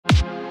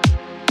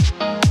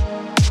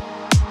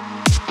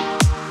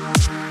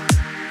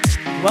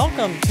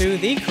Welcome to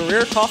the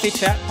Career Coffee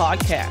Chat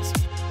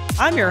podcast.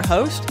 I'm your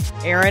host,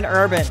 Aaron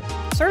Urban,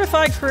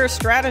 certified career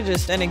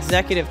strategist and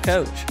executive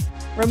coach,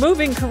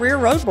 removing career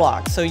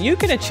roadblocks so you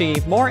can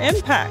achieve more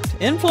impact,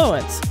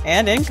 influence,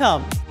 and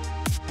income.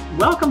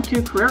 Welcome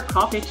to Career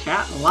Coffee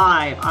Chat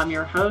Live. I'm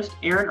your host,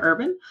 Aaron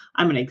Urban.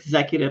 I'm an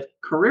executive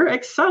career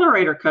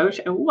accelerator coach,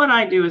 and what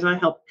I do is I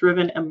help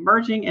driven,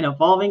 emerging, and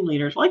evolving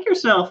leaders like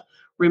yourself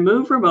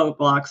remove remote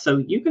blocks so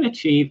you can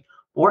achieve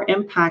more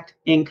impact,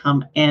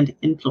 income, and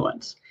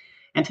influence.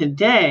 And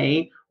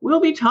today, we'll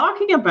be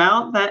talking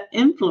about that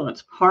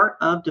influence part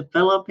of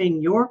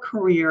developing your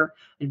career,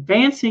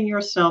 advancing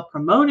yourself,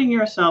 promoting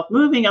yourself,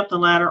 moving up the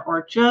ladder,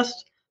 or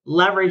just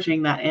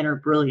leveraging that inner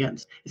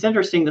brilliance. It's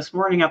interesting, this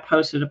morning I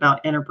posted about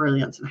inner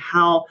brilliance and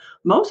how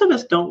most of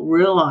us don't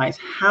realize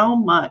how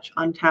much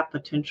untapped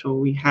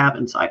potential we have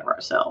inside of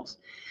ourselves.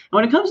 And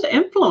when it comes to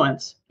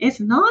influence, it's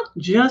not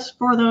just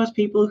for those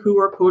people who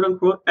are quote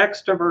unquote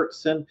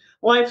extroverts and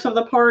lives of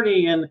the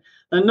party and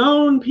the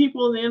known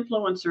people and the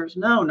influencers.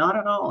 No, not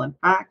at all. In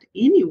fact,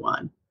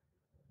 anyone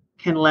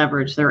can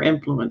leverage their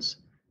influence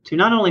to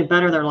not only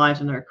better their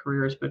lives and their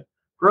careers, but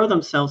grow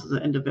themselves as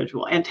an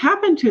individual and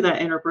tap into that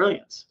inner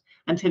brilliance.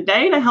 And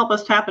today, to help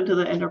us tap into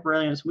the inner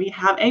brilliance, we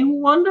have a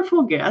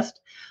wonderful guest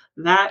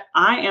that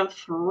I am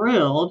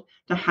thrilled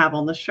to have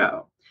on the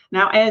show.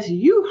 Now, as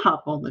you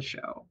hop on the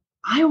show,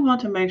 I want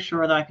to make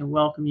sure that I can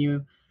welcome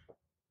you.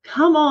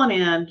 Come on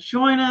in,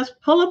 join us,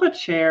 pull up a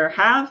chair,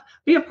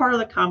 be a part of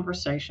the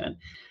conversation.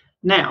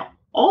 Now,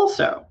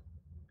 also,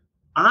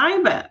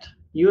 I bet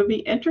you would be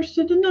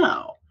interested to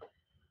know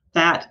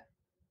that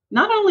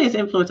not only is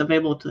influence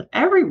available to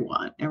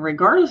everyone, and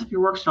regardless of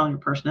your work style and your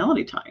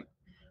personality type,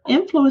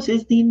 influence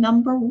is the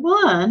number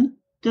one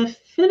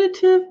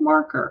definitive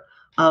marker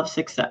of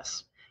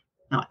success.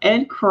 Now,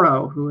 Ed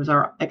Krow, who is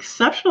our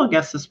exceptional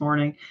guest this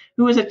morning,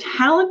 who is a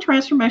talent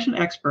transformation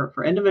expert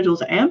for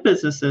individuals and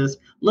businesses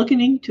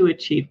looking to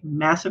achieve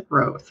massive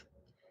growth,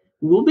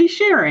 will be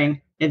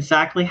sharing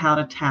exactly how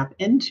to tap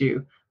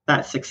into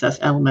that success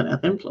element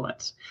of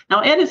influence.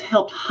 Now, Ed has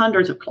helped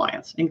hundreds of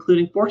clients,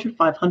 including Fortune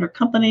 500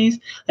 companies,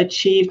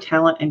 achieve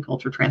talent and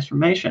culture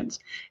transformations.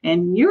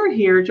 And you're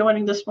here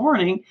joining this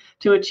morning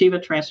to achieve a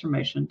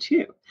transformation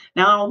too.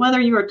 Now,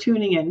 whether you are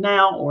tuning in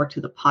now or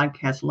to the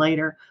podcast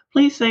later,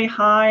 please say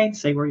hi,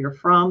 say where you're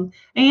from,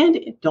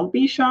 and don't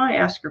be shy.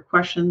 Ask your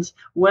questions,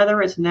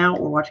 whether it's now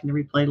or watching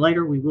the replay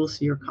later. We will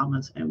see your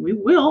comments and we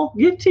will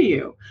get to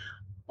you.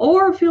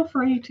 Or feel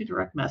free to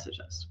direct message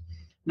us.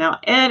 Now,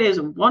 Ed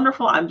is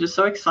wonderful. I'm just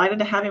so excited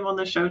to have him on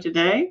the show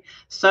today.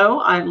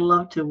 So I'd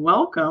love to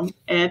welcome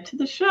Ed to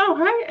the show.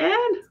 Hey,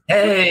 Ed.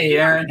 Hey,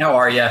 Aaron. How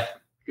are you?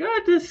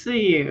 Good to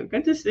see you.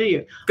 Good to see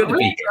you. Good I'm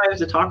really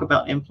excited to talk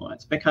about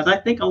influence because I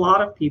think a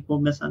lot of people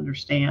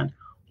misunderstand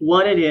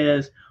what it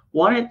is,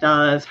 what it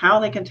does, how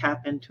they can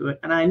tap into it.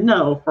 And I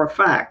know for a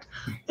fact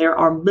there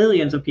are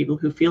millions of people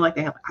who feel like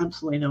they have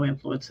absolutely no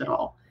influence at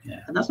all. Yeah.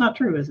 And that's not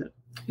true, is it?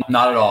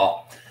 Not at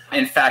all.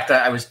 In fact,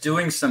 I was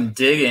doing some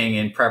digging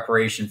in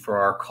preparation for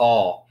our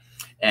call,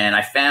 and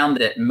I found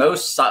that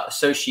most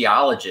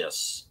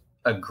sociologists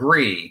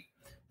agree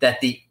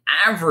that the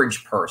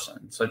average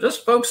person, so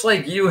just folks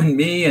like you and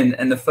me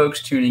and the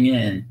folks tuning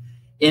in,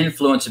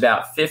 influence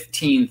about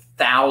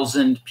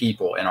 15,000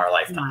 people in our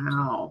lifetime.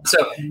 Wow.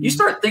 So you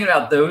start thinking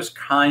about those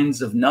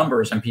kinds of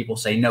numbers and people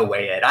say, no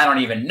way, Ed, I don't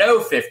even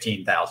know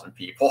 15,000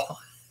 people.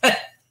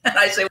 And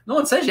I say, no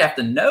one says you have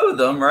to know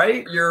them,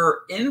 right?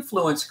 Your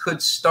influence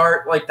could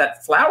start like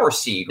that flower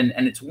seed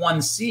and it's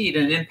one seed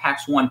and it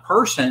impacts one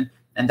person.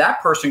 And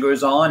that person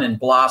goes on and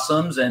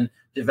blossoms and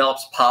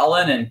develops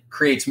pollen and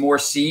creates more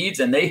seeds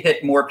and they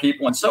hit more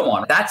people and so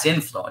on. That's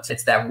influence.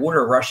 It's that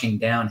water rushing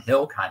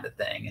downhill kind of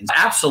thing. And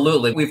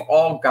absolutely, we've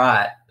all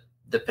got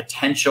the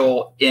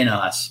potential in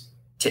us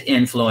to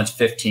influence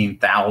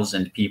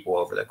 15,000 people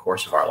over the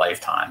course of our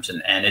lifetimes.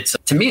 And it's,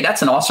 to me,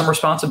 that's an awesome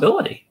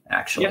responsibility,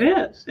 actually. It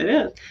is.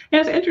 And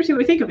it's interesting.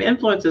 We think of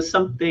influence as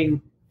something,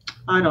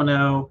 I don't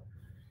know,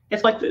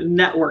 it's like the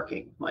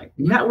networking. Like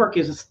network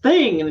is this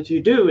thing and that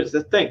you do is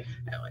the thing.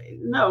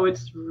 No,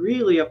 it's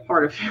really a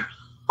part of your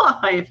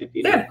life if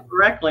you do it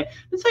correctly.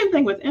 The same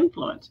thing with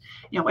influence.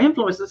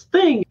 Influence, this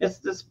thing,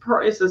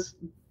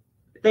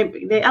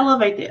 they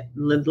elevate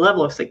the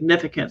level of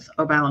significance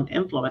around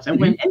influence. And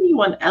when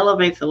anyone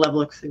elevates the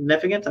level of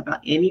significance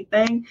about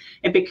anything,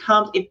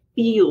 it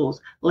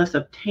feels less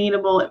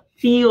obtainable. It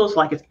feels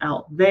like it's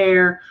out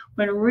there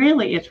when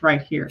really it's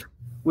right here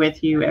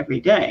with you every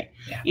day.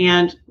 Yeah.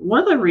 And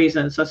one of the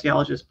reasons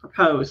sociologists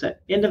propose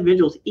that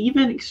individuals,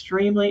 even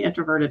extremely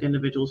introverted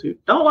individuals who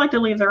don't like to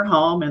leave their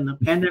home, and the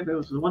pandemic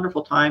was a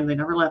wonderful time, they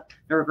never left,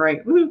 they were great.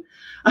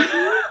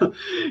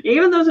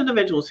 Even those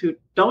individuals who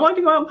don't like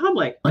to go out in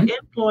public,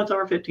 influence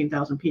over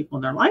 15,000 people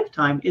in their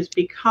lifetime is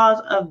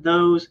because of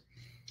those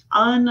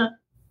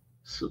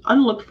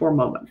unlooked for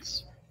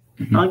moments.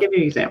 I'll give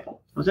you an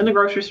example. I was in the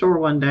grocery store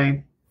one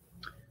day.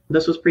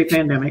 This was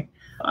pre-pandemic.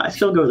 I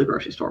still go to the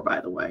grocery store,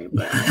 by the way.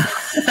 But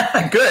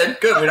Good.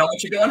 We don't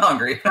want you going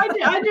hungry.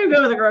 I do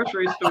go to the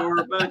grocery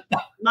store, but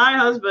my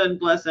husband,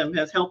 bless him,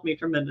 has helped me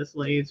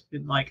tremendously. He's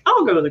been like,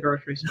 I'll go to the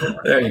grocery store.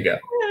 There you go.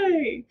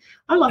 Yay.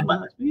 I love my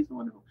husband. He's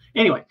wonderful.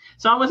 Anyway,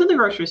 so I was in the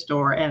grocery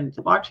store and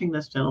watching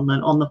this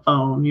gentleman on the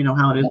phone, you know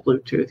how it is,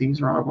 Bluetooth,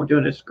 things are we're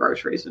doing his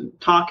groceries and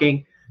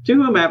talking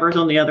to whomever's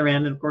on the other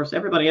end. And of course,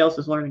 everybody else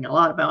is learning a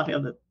lot about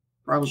him that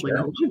probably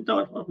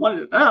don't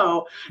wanted to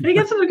know. And he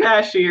gets to the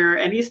cashier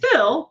and he's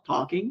still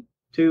talking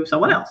to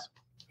someone else.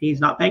 He's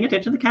not paying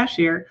attention to the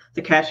cashier.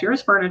 The cashier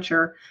is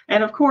furniture.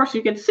 And of course,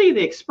 you can see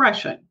the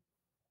expression,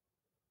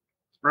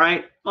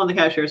 right, on the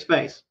cashier's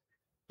face.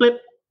 Flip,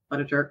 what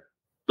a jerk.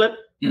 Flip,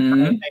 I'm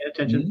not paying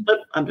attention. Flip,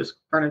 I'm just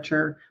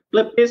furniture.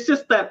 Flip, it's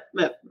just that,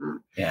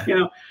 you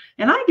know.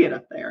 And I get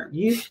up there.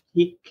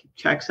 He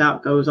checks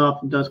out, goes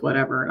off, and does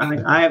whatever.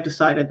 I have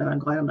decided that I'm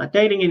glad I'm not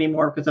dating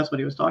anymore because that's what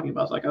he was talking about.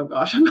 I was like, oh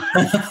gosh,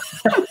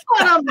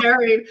 I'm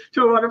married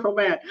to a wonderful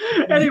man.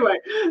 Anyway,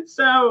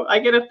 so I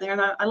get up there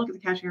and I look at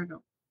the cashier and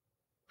go,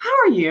 how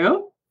are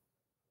you?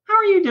 How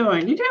are you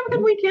doing? Did you have a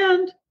good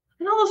weekend?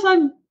 And all of a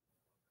sudden,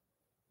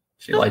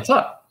 she lights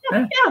up.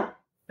 Yeah. Yep.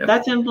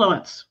 That's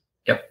influence.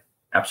 Yep.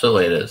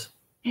 Absolutely it is.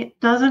 It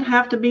doesn't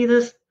have to be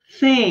this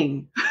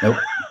thing. Nope.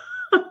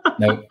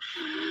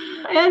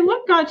 And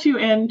what got you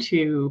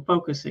into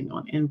focusing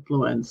on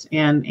influence?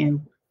 And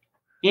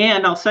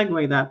I'll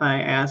segue that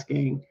by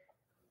asking,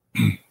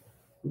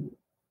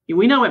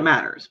 we know it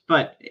matters,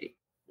 but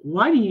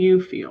why do you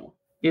feel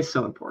is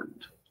so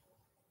important?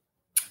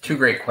 Two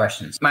great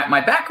questions.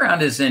 My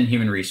background is in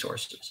human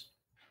resources.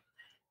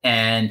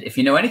 And if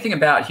you know anything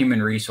about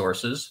human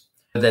resources,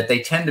 that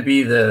they tend to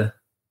be the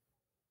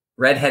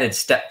redheaded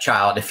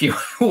stepchild, if you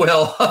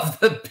will, of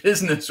the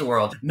business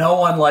world. No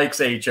one likes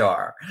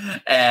HR.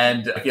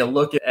 And if you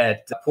look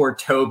at poor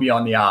Toby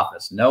on The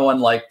Office, no one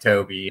liked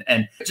Toby.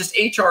 And just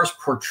HR's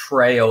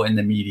portrayal in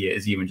the media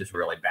is even just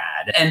really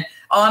bad. And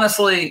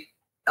honestly,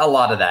 a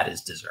lot of that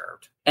is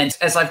deserved. And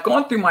as I've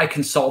gone through my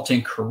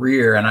consulting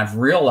career and I've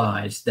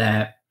realized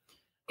that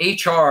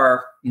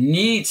HR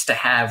needs to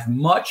have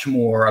much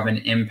more of an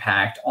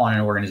impact on an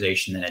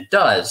organization than it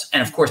does.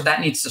 And of course, that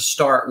needs to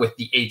start with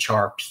the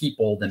HR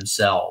people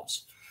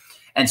themselves.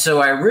 And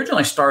so I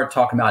originally started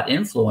talking about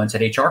influence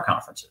at HR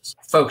conferences.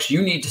 Folks,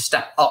 you need to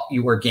step up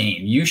your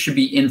game. You should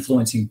be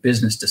influencing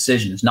business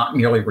decisions, not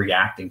merely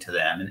reacting to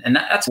them. And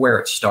that's where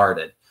it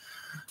started.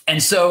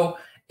 And so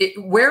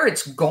where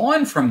it's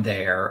gone from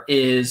there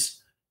is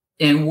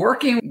in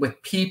working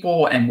with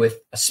people and with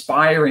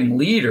aspiring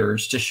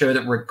leaders to show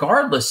that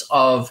regardless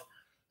of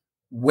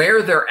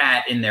where they're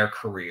at in their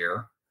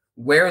career,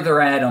 where they're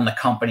at on the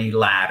company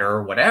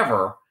ladder,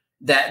 whatever,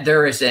 that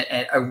there is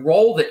a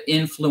role that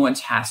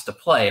influence has to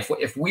play.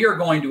 If we are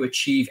going to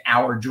achieve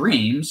our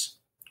dreams,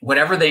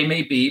 whatever they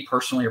may be,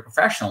 personally or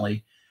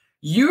professionally,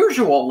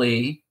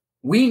 usually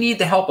we need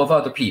the help of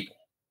other people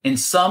in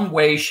some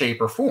way, shape,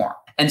 or form.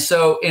 And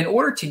so in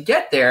order to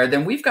get there,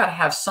 then we've got to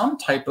have some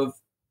type of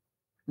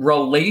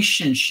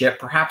relationship,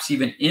 perhaps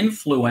even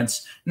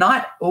influence,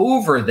 not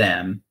over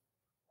them,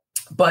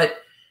 but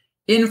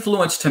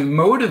influence to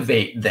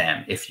motivate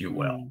them, if you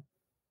will.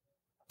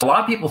 A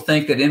lot of people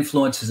think that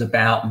influence is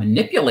about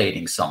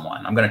manipulating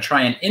someone. I'm going to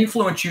try and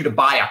influence you to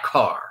buy a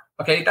car.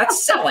 Okay,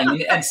 that's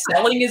selling, and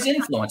selling is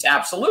influence.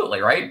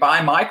 Absolutely, right?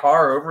 Buy my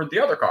car over the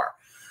other car.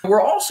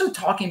 We're also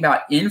talking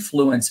about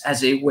influence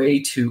as a way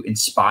to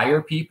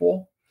inspire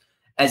people,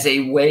 as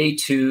a way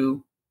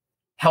to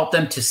help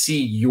them to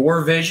see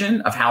your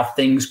vision of how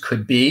things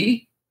could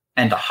be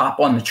and to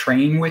hop on the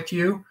train with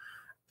you.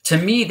 To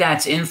me,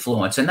 that's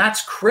influence. And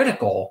that's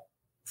critical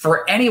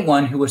for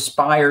anyone who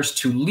aspires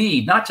to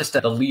lead, not just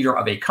a leader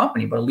of a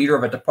company, but a leader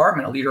of a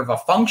department, a leader of a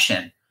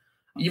function.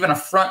 Even a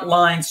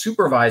frontline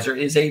supervisor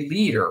is a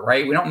leader,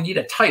 right? We don't need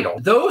a title.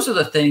 Those are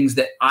the things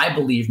that I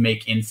believe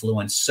make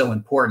influence so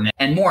important.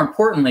 And more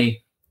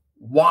importantly,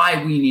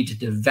 why we need to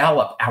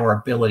develop our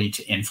ability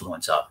to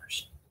influence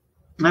others.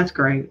 That's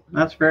great.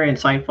 That's very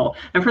insightful.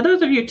 And for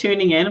those of you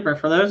tuning in, or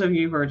for those of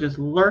you who are just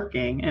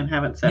lurking and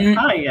haven't said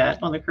hi yet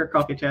on the Career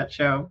Coffee Chat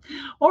show,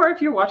 or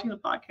if you're watching the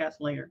podcast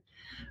later,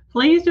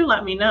 please do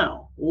let me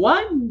know,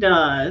 what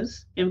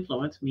does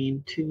influence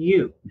mean to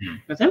you?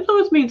 Because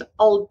influence means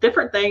all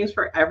different things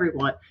for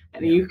everyone.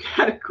 And you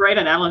had a great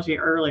analogy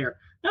earlier.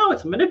 No,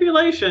 it's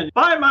manipulation.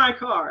 Buy my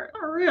car.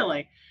 Not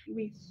really.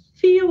 We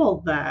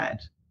feel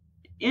that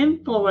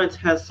influence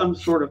has some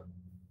sort of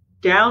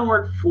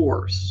downward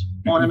force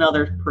on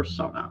another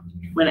persona,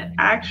 when it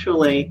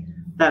actually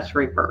that's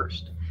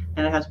reversed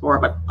and it has more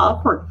of an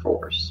upward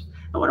force.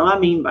 And what do I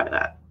mean by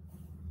that?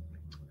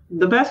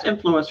 The best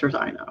influencers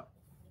I know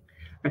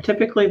are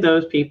typically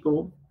those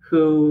people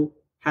who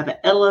have an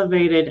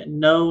elevated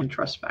know and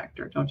trust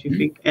factor. Don't you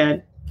think,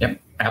 Ed?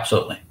 Yep,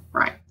 absolutely.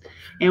 Right.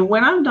 And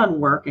when I've done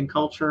work in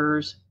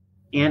cultures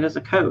and as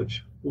a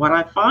coach, what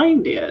I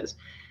find is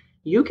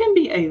you can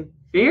be a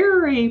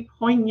very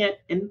poignant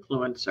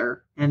influencer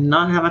and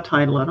not have a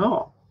title at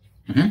all.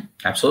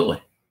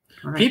 Absolutely.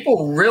 Right.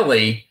 People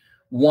really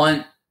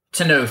want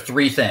to know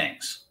three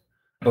things.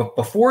 But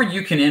before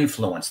you can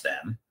influence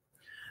them,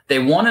 they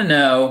want to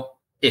know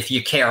if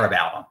you care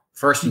about them,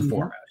 first and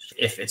foremost.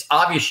 If it's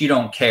obvious you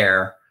don't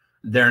care,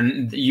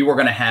 then you are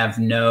going to have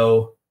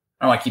no,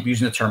 I don't want to keep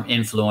using the term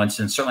influence,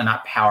 and certainly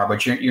not power,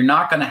 but you're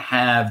not going to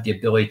have the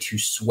ability to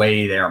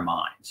sway their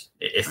minds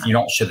if you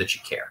don't show that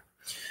you care.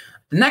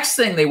 The next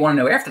thing they want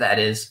to know after that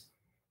is,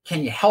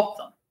 can you help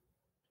them?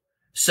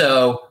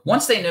 So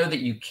once they know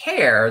that you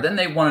care, then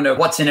they want to know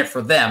what's in it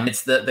for them.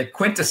 It's the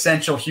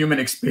quintessential human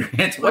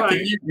experience. What can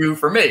you do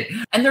for me?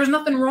 And there's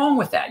nothing wrong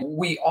with that.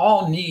 We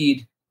all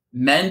need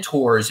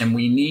mentors, and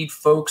we need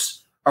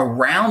folks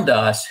around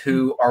us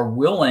who are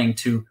willing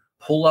to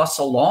pull us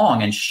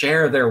along and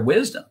share their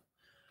wisdom.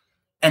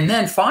 And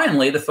then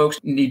finally, the folks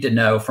need to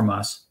know from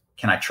us,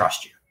 can I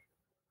trust you?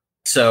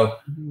 So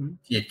do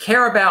you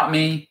care about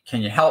me?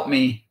 Can you help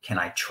me? Can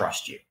I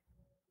trust you?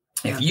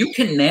 If you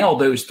can nail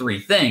those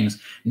three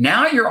things,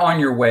 now you're on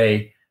your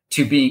way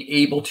to being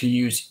able to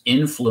use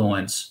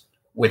influence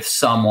with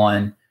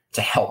someone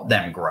to help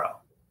them grow.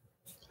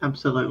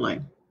 Absolutely.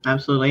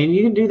 Absolutely. And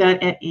you can do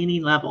that at any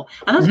level.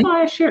 And that's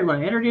why I shared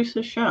when I introduced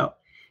the show.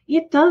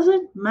 It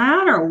doesn't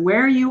matter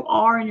where you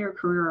are in your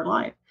career or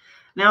life.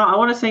 Now, I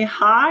want to say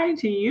hi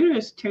to you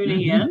who's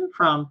tuning in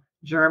from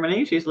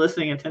Germany. She's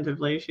listening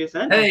attentively. She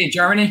said, "Hey,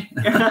 Germany."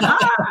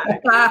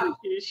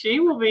 She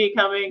will be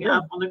coming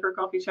up on the Career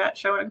Coffee Chat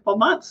show in a couple of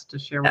months to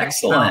share with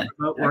us about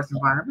remote work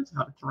environments,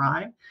 how to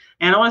thrive.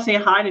 And I want to say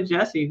hi to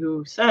Jesse,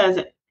 who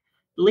says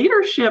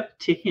leadership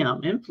to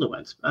him,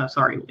 influence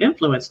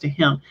to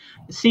him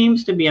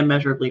seems to be a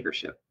measure of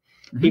leadership.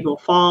 People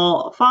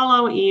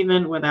follow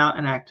even without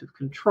an active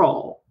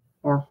control,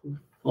 or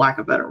lack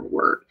of a better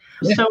word.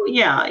 So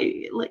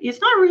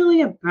it's not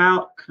really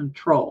about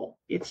control.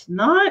 It's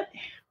not.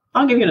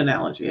 I'll give you an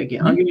analogy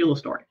again. I'll give you a little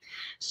story.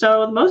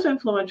 So the most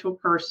influential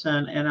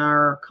person in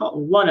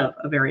one of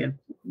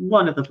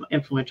the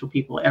influential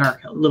people in our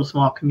little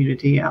small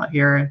community out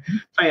here in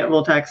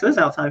Fayetteville, Texas,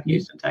 outside of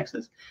Houston,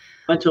 Texas,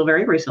 until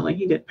very recently,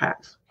 he did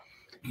pass,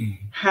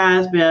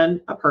 has been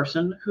a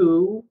person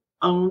who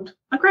owned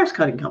a grass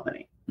cutting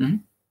company.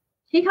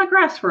 He cut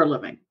grass for a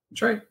living.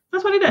 That's right.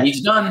 That's what he did.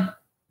 He's done.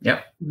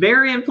 Yep.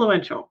 Very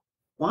influential.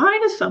 Why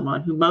does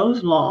someone who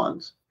mows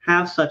lawns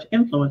have such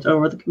influence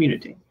over the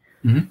community?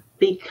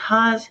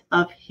 Because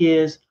of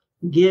his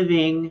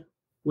giving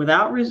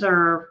without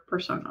reserve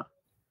persona.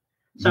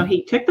 So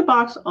he ticked the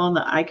box on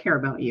the I care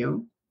about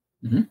you.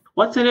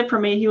 What's in it for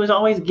me? He was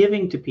always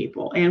giving to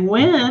people. And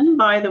when,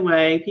 by the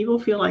way, people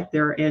feel like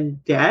they're in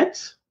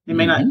debt, they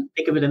may not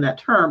think of it in that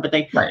term, but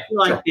they feel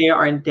like they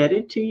are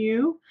indebted to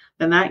you,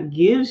 then that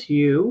gives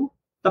you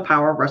the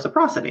power of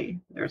reciprocity.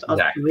 There's a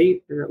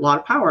lot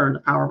of power in the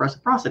power of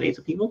reciprocity.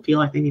 So people feel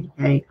like they need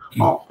to pay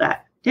off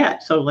that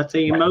debt. So let's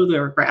say you mow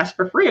their grass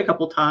for free a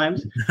couple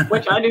times,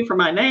 which I do for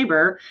my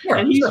neighbor,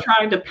 and he's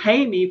trying to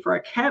pay me for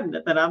a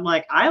cabinet that I'm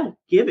like, I'll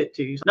give it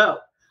to you. No,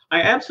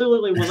 I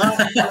absolutely will not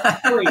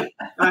for free.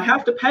 I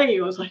have to pay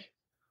you. I was like,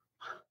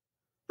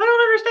 I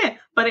don't understand.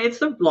 But it's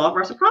the law of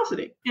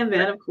reciprocity. And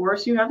then, of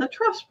course, you have the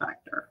trust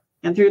factor.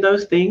 And through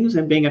those things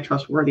and being a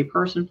trustworthy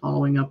person,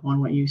 following up on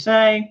what you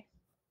say.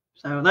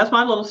 So that's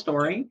my little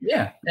story.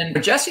 Yeah.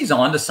 And Jesse's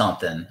on to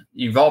something.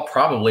 You've all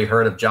probably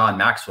heard of John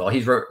Maxwell.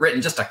 He's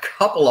written just a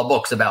couple of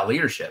books about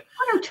leadership.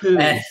 One or two.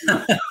 And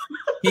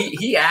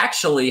he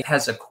actually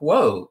has a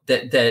quote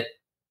that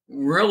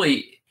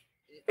really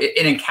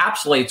it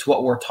encapsulates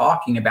what we're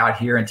talking about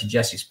here. And to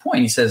Jesse's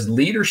point, he says,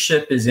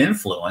 leadership is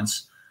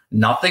influence,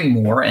 nothing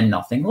more and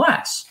nothing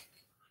less.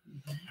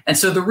 And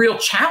so the real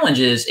challenge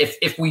is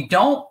if we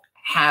don't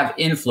have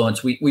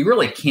influence, we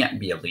really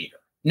can't be a leader.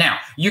 Now,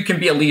 you can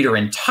be a leader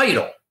in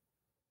title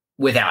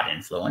without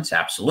influence,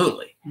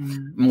 absolutely.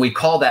 We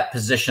call that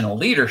positional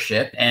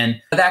leadership,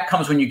 and that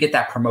comes when you get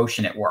that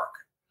promotion at work,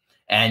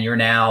 and you're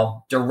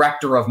now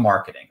director of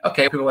marketing.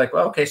 Okay, people are like,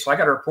 well, okay, so I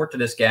got to report to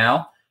this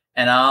gal,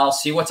 and I'll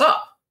see what's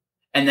up.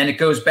 And then it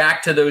goes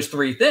back to those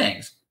three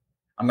things.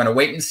 I'm going to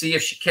wait and see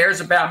if she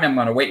cares about me. I'm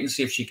going to wait and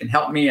see if she can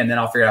help me, and then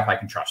I'll figure out if I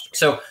can trust her.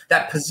 So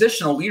that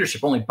positional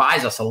leadership only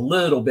buys us a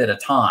little bit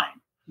of time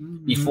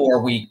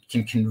before we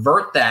can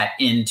convert that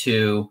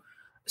into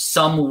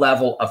some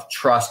level of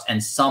trust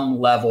and some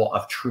level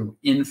of true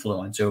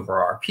influence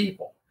over our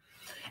people.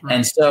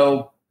 And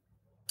so,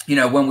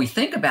 when we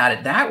think about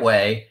it that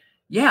way,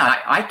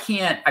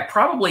 I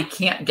probably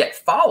can't get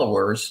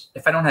followers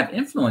if I don't have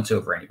influence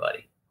over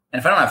anybody. And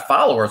if I don't have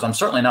followers, I'm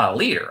certainly not a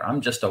leader. I'm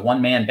just a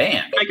one-man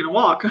band. Taking a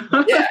walk.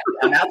 Yeah,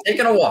 I'm out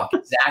taking a walk.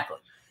 Exactly.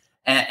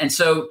 And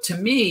so to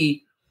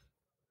me,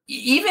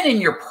 even in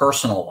your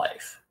personal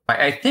life,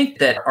 I think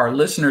that our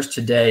listeners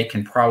today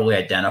can probably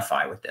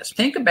identify with this.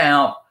 Think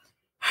about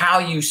how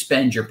you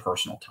spend your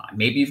personal time.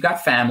 Maybe you've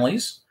got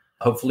families.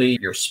 Hopefully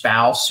your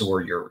spouse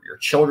or your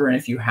children,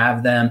 if you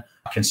have them,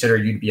 consider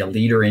you to be a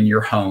leader in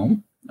your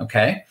home.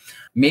 Okay.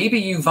 Maybe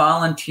you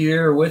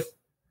volunteer with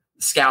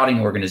a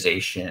scouting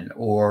organization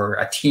or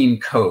a team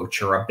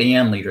coach or a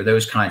band leader,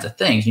 those kinds of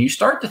things. And you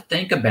start to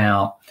think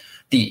about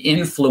the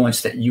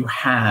influence that you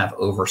have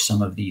over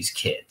some of these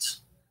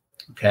kids.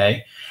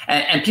 Okay.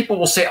 And people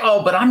will say,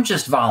 oh, but I'm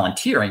just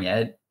volunteering,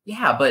 Ed.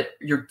 Yeah, but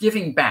you're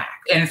giving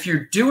back. And if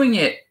you're doing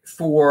it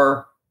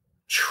for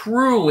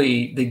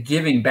truly the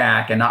giving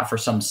back and not for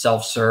some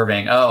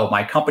self-serving, oh,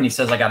 my company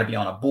says I got to be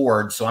on a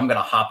board, so I'm going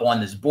to hop on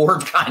this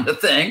board kind of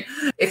thing.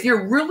 If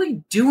you're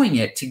really doing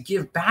it to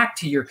give back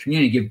to your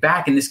community, give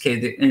back, in this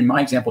case, in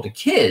my example, to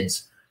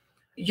kids,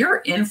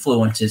 your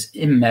influence is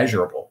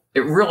immeasurable.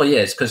 It really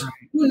is, because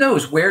who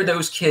knows where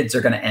those kids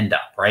are going to end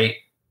up, right?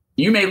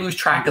 You may lose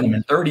track of them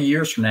in 30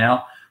 years from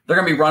now. They're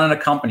going to be running a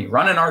company,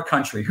 running our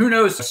country. Who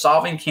knows,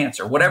 solving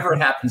cancer, whatever it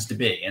happens to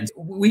be. And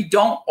we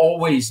don't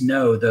always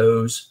know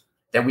those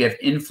that we have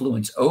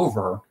influence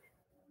over,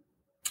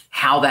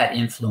 how that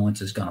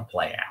influence is going to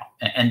play out.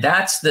 And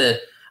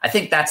I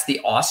think that's the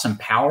awesome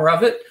power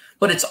of it.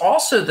 But it's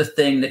also the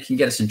thing that can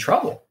get us in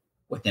trouble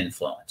with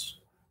influence.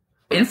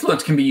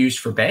 Influence can be used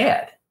for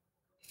bad.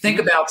 Think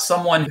about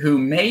someone who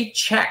may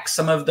check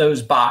some of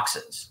those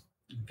boxes,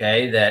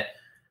 okay, that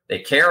they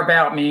care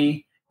about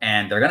me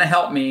and they're going to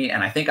help me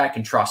and I think I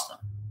can trust them,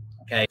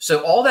 okay?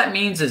 So all that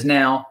means is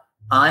now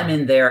I'm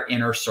in their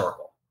inner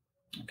circle,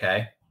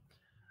 okay?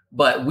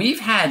 But we've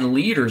had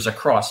leaders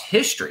across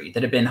history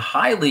that have been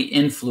highly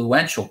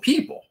influential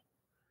people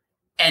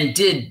and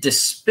did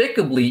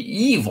despicably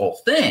evil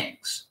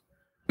things.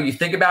 You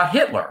think about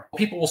Hitler.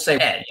 People will say,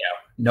 hey,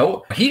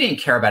 no, he didn't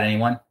care about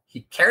anyone.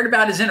 He cared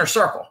about his inner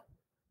circle.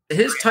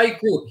 His tight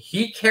group,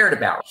 he cared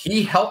about.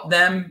 He helped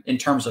them in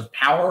terms of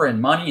power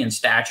and money and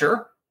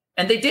stature,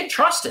 and they did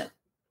trust him.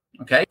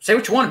 Okay, say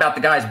what you want about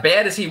the guy, as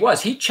bad as he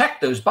was, he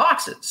checked those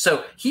boxes.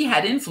 So he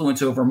had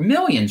influence over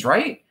millions,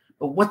 right?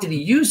 But what did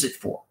he use it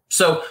for?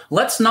 So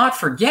let's not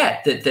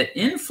forget that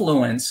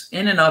influence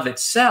in and of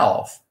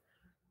itself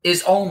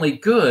is only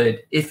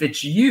good if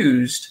it's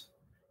used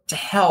to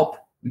help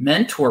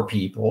mentor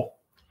people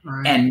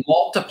and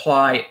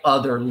multiply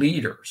other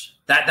leaders.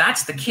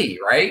 That's the key,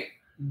 right?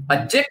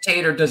 A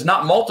dictator does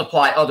not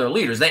multiply other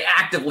leaders. They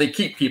actively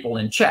keep people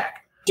in check.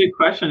 Good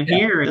question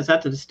here. Is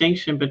that the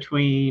distinction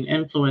between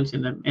influence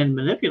and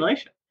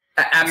manipulation?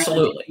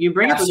 Absolutely. You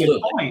bring up a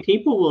good point.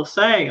 People will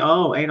say,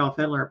 oh, Adolf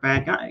Hitler,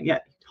 bad guy. Yeah,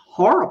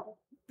 horrible.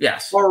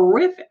 Yes.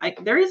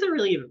 Horrific. There isn't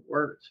really even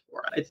words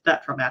for it. It's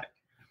that traumatic.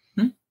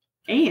 And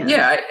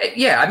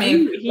I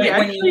mean,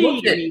 when you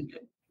look at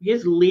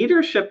his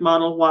leadership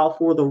model, while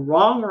for the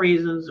wrong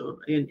reasons,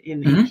 in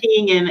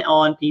keying in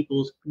on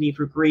people's need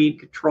for greed,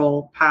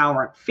 control,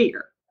 power, and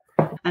fear.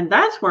 And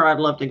that's where I'd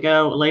love to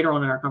go later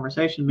on in our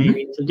conversation.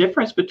 Maybe it's a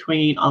difference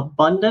between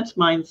abundance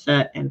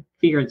mindset and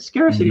fear and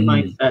scarcity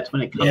mindsets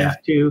when it comes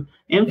to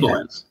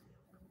influence.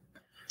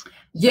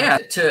 Yeah,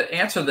 to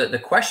answer the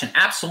question,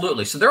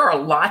 absolutely. So there are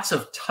lots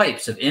of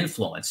types of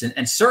influence,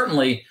 and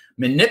certainly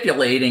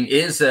manipulating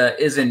is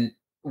a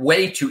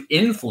way to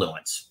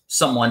influence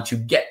someone to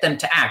get them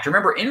to act.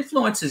 Remember,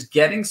 influence is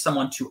getting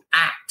someone to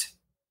act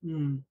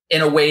in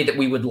a way that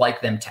we would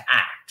like them to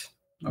act.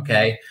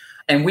 Okay.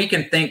 And we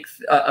can think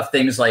of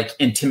things like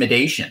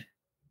intimidation,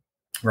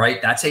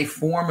 right? That's a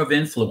form of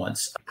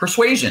influence.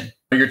 Persuasion,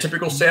 your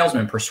typical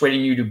salesman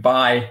persuading you to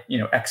buy,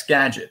 X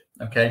gadget.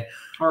 Okay.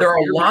 There are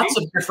lots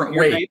of different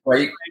ways,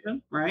 right?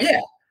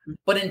 Yeah.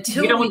 But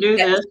until you don't do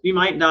this, you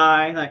might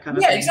die, that kind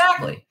of thing. Yeah,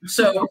 exactly.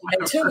 So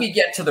until we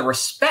get to the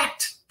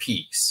respect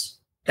piece,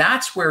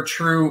 that's where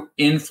true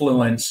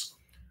influence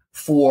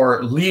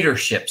for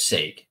leadership's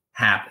sake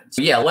happens.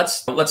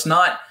 So let's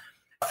not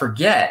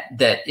forget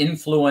that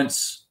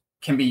influence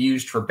can be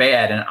used for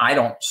bad, and I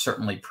don't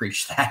certainly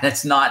preach that.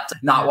 That's not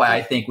why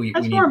I think we.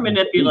 That's need more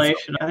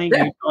manipulation. I think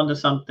you've gone to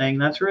something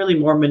that's really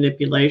more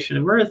manipulation.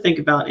 And we're going to think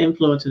about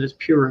influence in its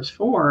purest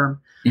form.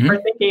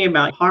 We're thinking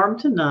about harm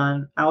to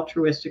none,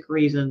 altruistic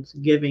reasons,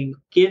 giving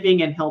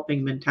and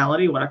helping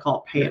mentality, what I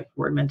call pay it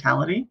forward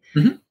mentality.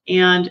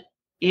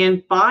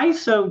 And by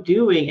so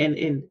doing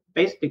and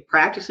basically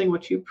practicing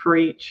what you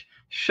preach,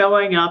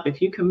 showing up, if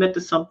you commit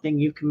to something,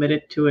 you've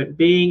committed to it,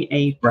 being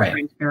a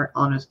transparent,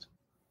 honest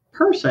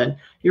person,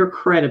 your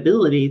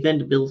credibility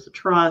then builds the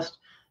trust.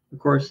 Of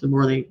course, the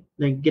more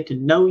they get to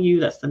know you,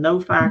 that's the know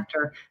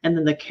factor. And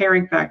then the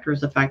caring factor is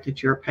the fact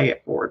that you're a pay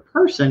it forward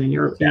person and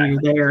you're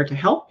there to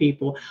help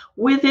people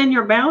within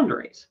your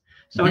boundaries.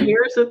 So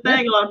here's the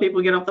thing. A lot of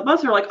people get off the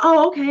bus. They're like,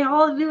 oh, okay,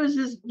 all I do is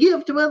just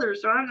give to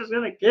others. So I'm just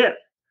going to give.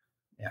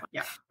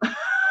 Yeah.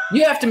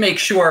 You have to make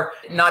sure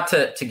not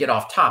to get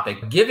off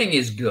topic. Giving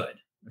is good.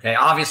 Okay.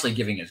 Obviously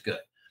giving is good.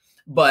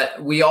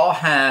 But we all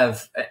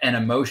have an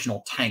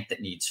emotional tank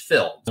that needs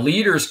filled.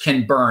 Leaders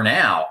can burn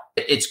out.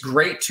 It's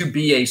great to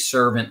be a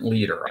servant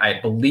leader.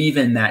 I believe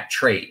in that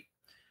trait.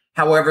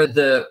 However,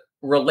 the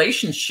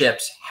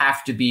relationships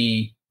have to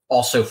be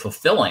also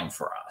fulfilling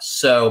for us.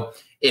 So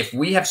if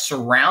we have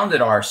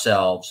surrounded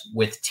ourselves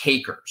with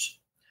takers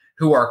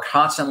who are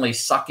constantly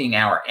sucking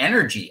our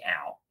energy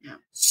out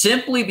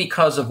simply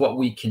because of what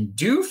we can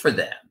do for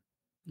them,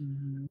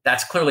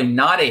 that's clearly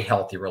not a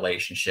healthy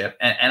relationship.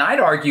 And I'd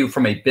argue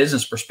from a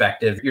business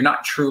perspective, you're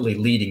not truly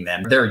leading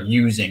them. They're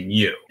using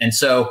you. And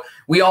so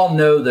we all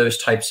know those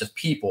types of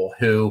people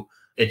who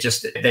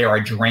they are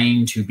a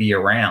drain to be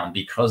around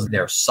because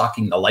they're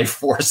sucking the life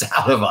force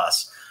out of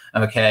us.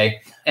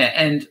 Okay.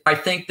 And I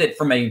think that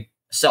from a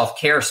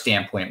self-care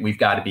standpoint, we've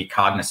got to be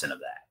cognizant of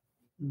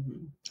that.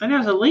 Mm-hmm. And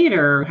as a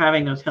leader,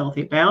 having those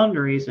healthy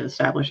boundaries and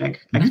establishing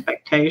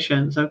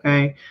expectations.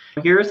 Okay,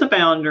 here's the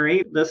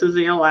boundary. This is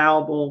the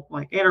allowable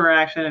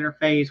interaction,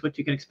 interface, what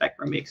you can expect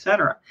from me,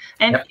 etc.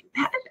 And at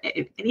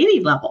any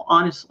level,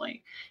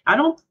 honestly,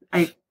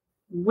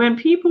 when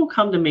people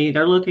come to me,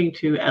 they're looking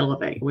to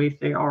elevate. If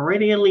they're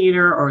already a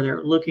leader or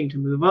they're looking to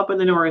move up in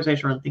the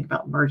organization or think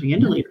about merging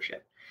into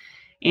leadership.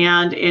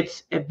 And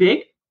it's a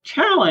big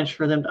challenge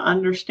for them to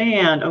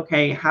understand,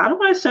 okay, how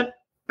do I set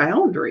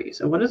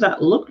boundaries? And what does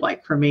that look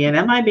like for me? And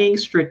am I being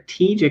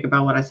strategic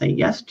about what I say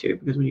yes to?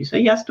 Because when you say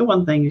yes to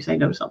one thing, you say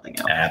no to something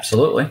else.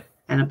 Absolutely.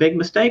 And a big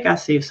mistake I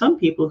see of some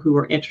people who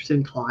are interested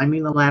in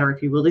climbing the ladder,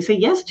 if you will, they say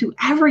yes to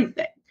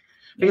everything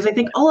because they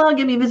think, oh, that'll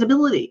give me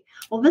visibility.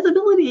 Well,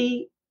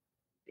 visibility,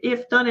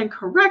 if done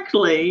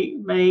incorrectly,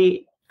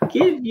 may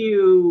give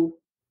you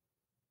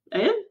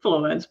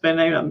influence, but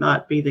may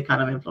not be the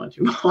kind of influence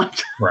you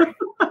want. Right.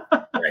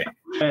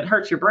 It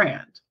hurts your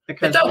brand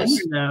because then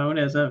you're known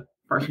as a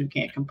person who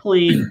can't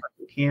complete,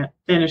 who can't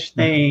finish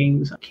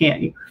things,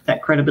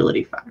 that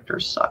credibility factor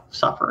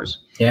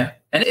suffers. Yeah.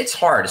 And it's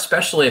hard,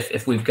 especially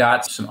if we've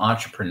got some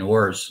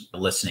entrepreneurs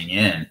listening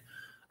in.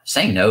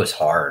 Saying no is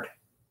hard.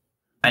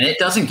 And it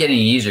doesn't get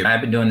any easier. I've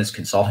been doing this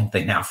consulting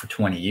thing now for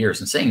 20 years,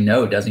 and saying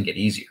no doesn't get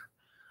easier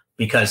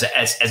because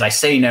as I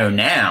say no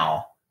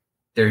now,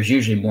 there's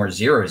usually more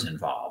zeros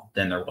involved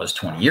than there was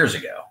 20 years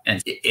ago.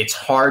 And it's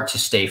hard to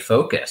stay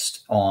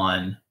focused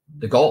on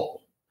the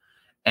goal.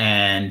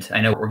 And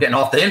I know we're getting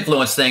off the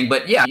influence thing,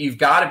 but yeah, you've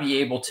got to be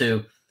able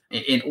to,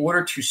 in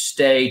order to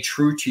stay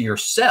true to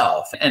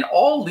yourself. And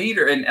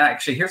and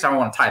actually, here's how I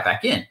want to tie it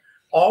back in.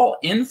 All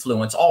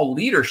influence, all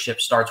leadership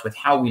starts with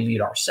how we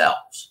lead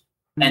ourselves.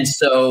 And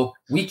so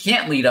we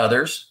can't lead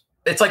others.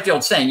 It's like the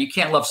old saying, you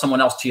can't love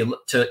someone else till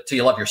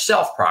you love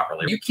yourself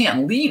properly. You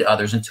can't lead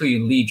others until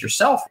you lead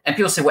yourself. And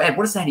people say, well, Ed,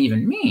 what does that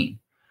even mean?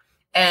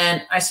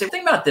 And I say,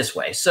 think about it this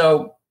way.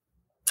 So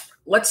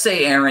let's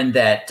say, Aaron,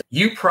 that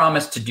you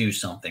promised to do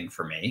something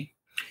for me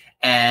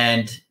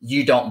and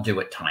you don't do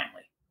it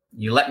timely.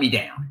 You let me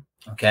down.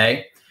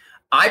 Okay.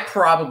 I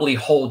probably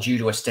hold you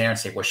to a standard and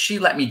say, well, she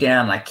let me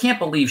down. And I can't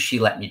believe she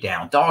let me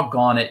down.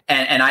 Doggone it.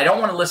 And I don't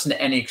want to listen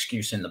to any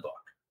excuse in the book.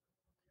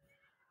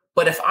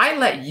 But if I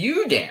let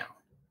you down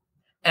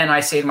and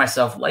I say to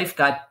myself, life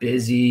got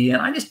busy and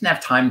I just didn't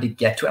have time to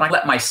get to it, and I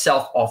let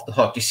myself off the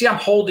hook. You see, I'm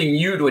holding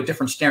you to a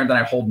different standard than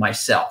I hold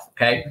myself.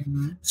 Okay.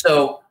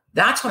 So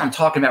that's what I'm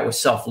talking about with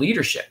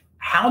self-leadership.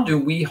 How do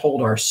we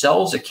hold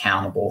ourselves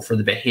accountable for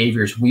the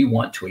behaviors we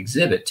want to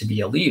exhibit to be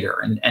a leader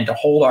and to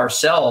hold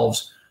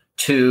ourselves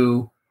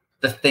to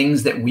the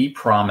things that we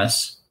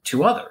promise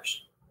to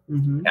others?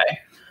 Okay.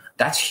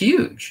 That's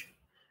huge.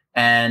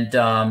 And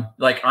I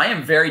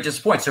am very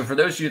disappointed. So for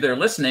those of you that are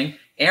listening,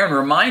 Aaron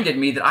reminded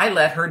me that I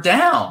let her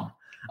down.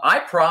 I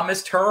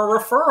promised her a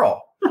referral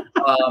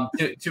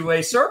to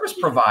a service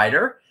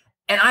provider,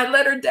 and I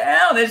let her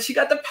down, and she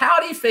got the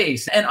pouty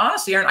face. And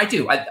honestly, Aaron, I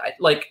do. I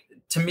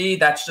to me,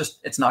 that's just,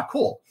 it's not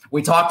cool.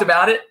 We talked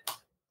about it.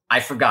 I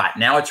forgot.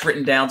 Now it's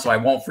written down, so I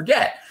won't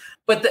forget.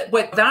 But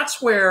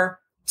that's where,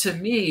 to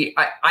me,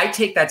 I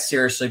take that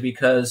seriously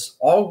because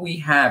all we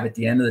have at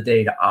the end of the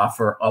day to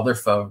offer other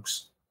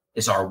folks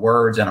is our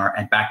words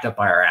and backed up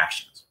by our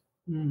actions.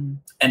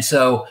 And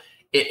so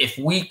if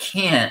we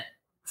can't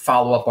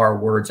follow up our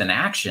words and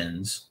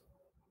actions,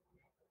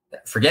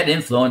 forget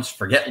influence,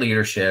 forget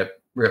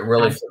leadership,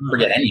 really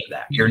forget any of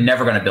that. You're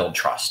never going to build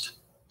trust.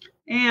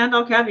 And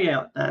I'll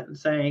caveat that and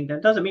saying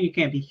that doesn't mean you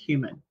can't be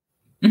human.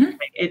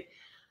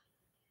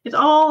 It's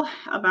all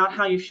about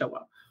how you show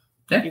up.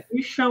 Yeah. If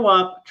you show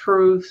up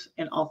truth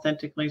and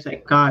authentically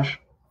say, gosh,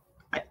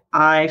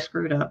 I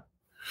screwed up.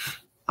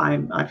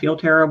 I feel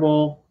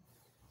terrible.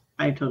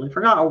 I totally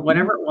forgot, or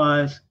whatever it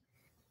was.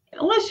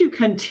 Unless you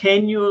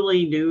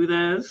continually do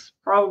this,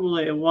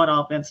 probably a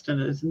one-off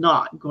incident is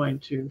not going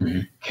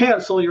to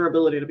cancel your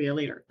ability to be a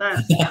leader.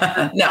 That's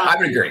no, I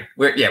would agree.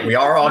 We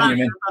are all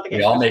human.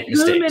 We all make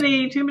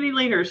mistakes. Too many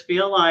leaders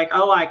feel like,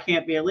 oh, I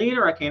can't be a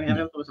leader. I can't have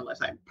influence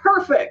unless I'm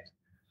perfect.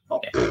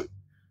 Well,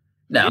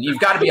 no, you've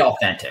got to be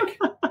authentic.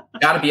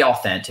 Got to be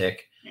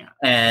authentic. Yeah.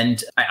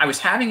 And I was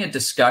having a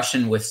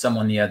discussion with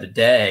someone the other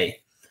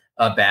day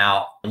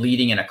about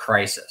leading in a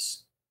crisis.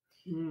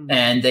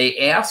 And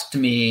they asked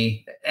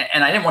me,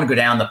 and I didn't want to go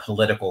down the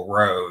political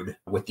road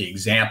with the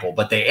example,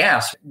 but they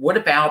asked, what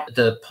about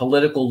the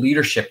political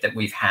leadership that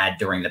we've had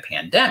during the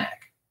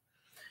pandemic?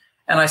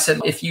 And I said,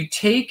 if you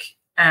take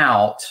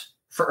out,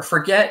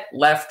 forget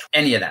left,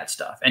 any of that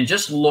stuff, and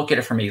just look at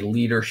it from a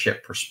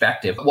leadership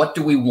perspective, what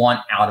do we want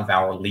out of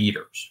our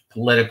leaders?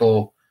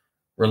 Political,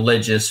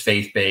 religious,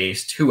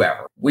 faith-based,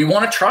 whoever. We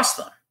want to trust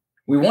them.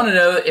 We want to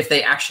know if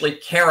they actually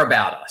care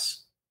about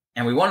us.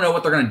 And we want to know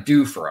what they're going to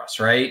do for us,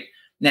 right?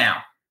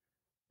 Now,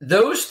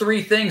 those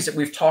three things that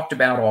we've talked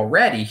about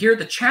already, here are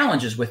the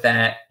challenges with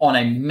that on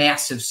a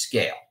massive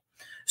scale.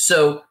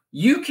 So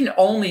you can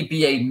only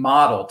be a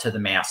model to the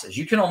masses.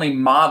 You can only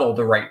model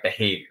the right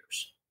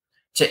behaviors.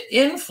 to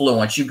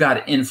influence, you've got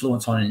to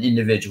influence on an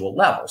individual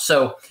level.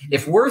 So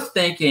if we're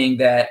thinking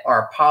that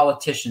our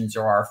politicians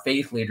or our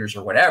faith leaders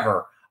or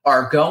whatever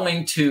are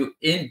going to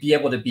be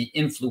able to be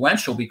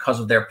influential because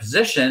of their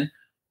position,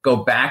 go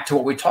back to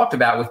what we talked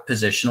about with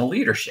positional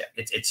leadership.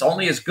 It's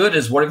only as good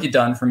as what have you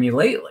done for me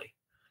lately?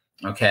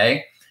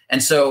 Okay.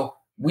 And so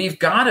we've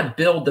got to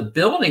build the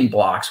building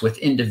blocks with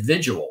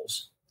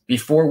individuals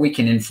before we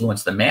can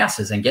influence the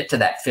masses and get to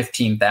that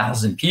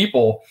 15,000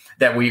 people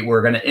that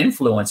we're going to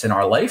influence in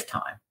our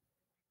lifetime.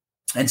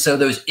 And so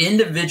those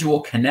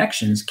individual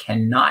connections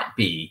cannot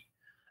be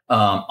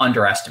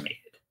underestimated.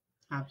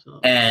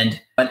 Absolutely.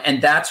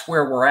 And that's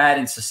where we're at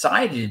in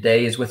society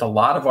today, is with a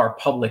lot of our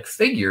public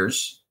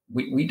figures,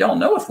 we don't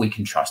know if we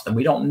can trust them.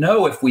 We don't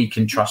know if we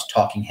can trust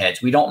talking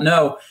heads. We don't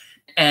know.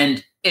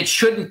 And it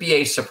shouldn't be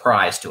a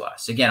surprise to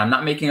us. Again, I'm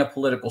not making a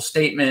political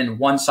statement,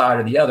 one side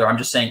or the other. I'm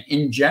just saying,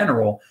 in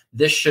general,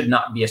 this should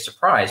not be a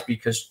surprise,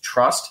 because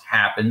trust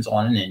happens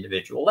on an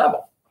individual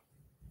level.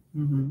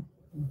 Mm-hmm.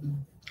 Mm-hmm.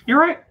 You're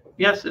right.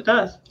 Yes, it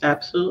does.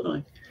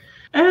 Absolutely.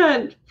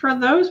 And for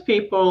those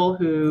people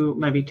who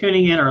may be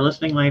tuning in or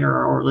listening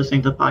later or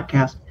listening to the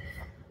podcast,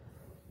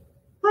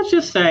 let's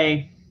just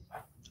say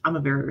I'm a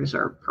very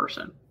reserved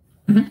person,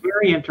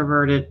 very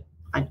introverted.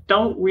 I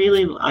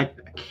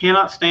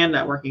cannot stand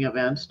networking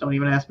events. Don't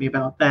even ask me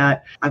about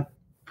that. I'm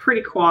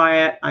pretty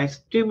quiet. I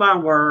do my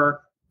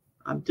work.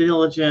 I'm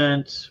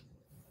diligent.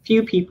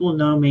 Few people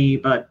know me,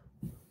 but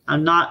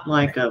I'm not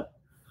like a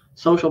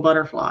social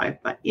butterfly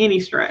by any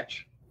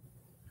stretch.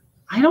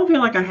 I don't feel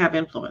like I have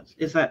influence.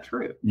 Is that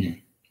true?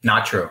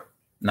 Not true.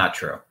 Not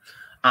true.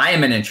 I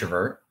am an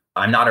introvert.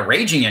 I'm not a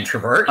raging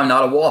introvert. I'm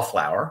not a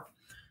wallflower.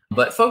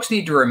 But folks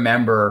need to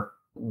remember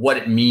what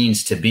it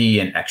means to be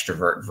an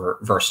extrovert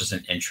versus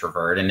an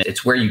introvert. And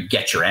it's where you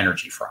get your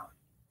energy from.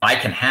 I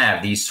can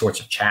have these sorts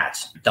of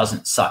chats. It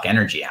doesn't suck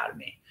energy out of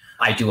me.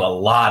 I do a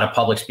lot of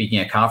public speaking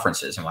at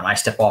conferences. And when I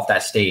step off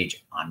that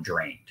stage, I'm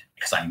drained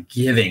because I'm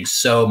giving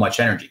so much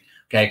energy.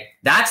 Okay.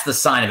 That's the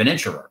sign of an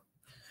introvert.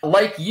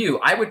 Like you,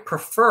 I would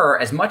prefer,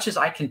 as much as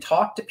I can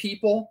talk to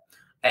people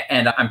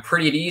and I'm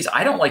pretty at ease,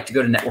 I don't like to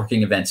go to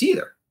networking events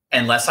either,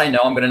 unless I know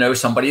I'm going to know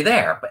somebody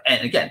there.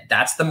 And again,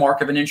 that's the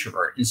mark of an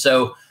introvert. And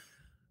so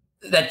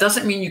that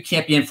doesn't mean you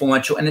can't be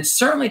influential. And it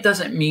certainly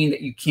doesn't mean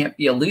that you can't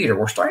be a leader.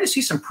 We're starting to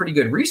see some pretty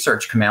good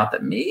research come out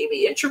that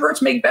maybe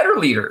introverts make better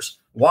leaders.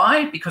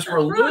 Why? Because we're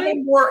a little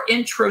more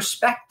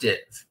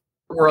introspective.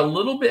 We're a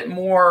little bit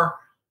more,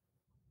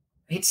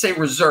 I hate to say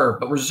reserved,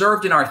 but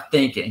reserved in our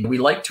thinking. We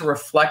like to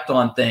reflect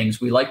on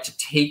things. We like to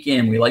take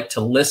in. We like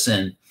to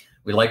listen.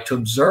 We like to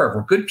observe.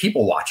 We're good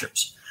people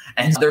watchers.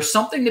 And there's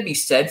something to be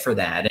said for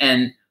that.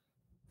 And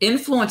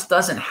influence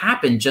doesn't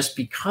happen just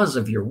because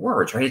of your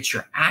words, right? It's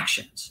your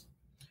actions.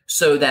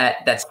 So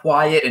that's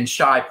quiet and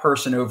shy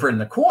person over in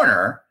the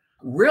corner,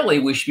 really,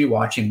 we should be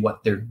watching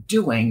what they're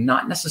doing,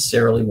 not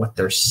necessarily what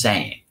they're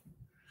saying.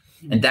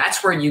 And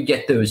that's where you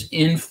get those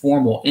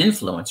informal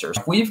influencers.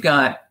 We've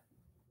got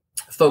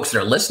folks that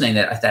are listening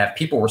that have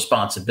people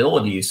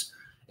responsibilities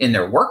in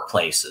their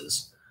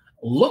workplaces.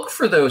 Look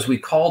for those, we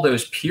call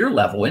those peer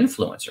level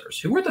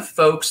influencers. Who are the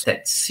folks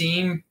that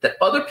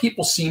other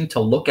people seem to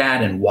look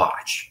at and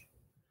watch?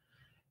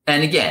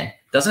 And again,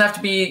 doesn't have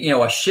to be,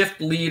 a shift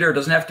leader,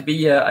 doesn't have to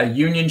be a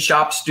union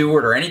shop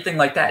steward or anything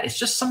like that. It's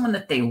just someone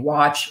that they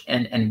watch,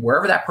 and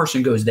wherever that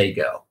person goes, they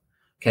go.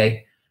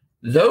 Okay.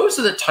 Those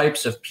are the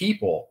types of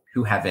people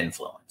who have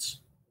influence.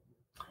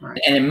 Right.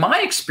 And in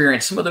my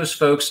experience, some of those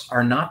folks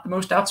are not the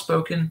most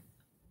outspoken. In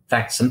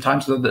fact,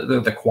 sometimes they're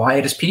the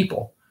quietest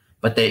people,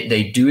 but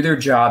they do their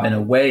job in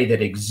a way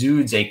that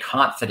exudes a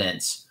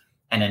confidence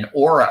and an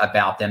aura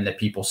about them that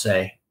people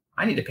say,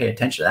 I need to pay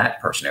attention to that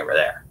person over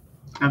there.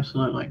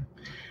 Absolutely.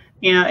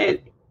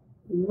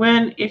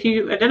 If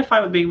you identify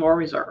with being more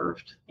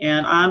reserved,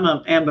 and I'm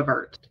an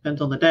ambivert,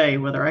 depends on the day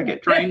whether I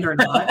get drained or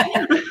not.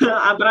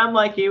 But I'm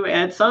like you,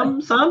 and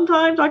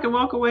sometimes I can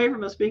walk away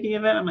from a speaking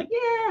event. I'm like,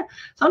 yeah.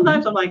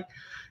 Sometimes I'm like,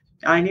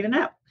 I need a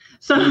nap.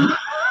 So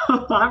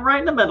I'm right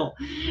in the middle.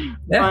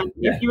 But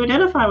if you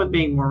identify with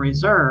being more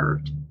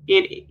reserved,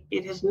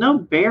 it has no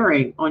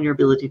bearing on your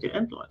ability to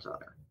influence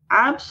others.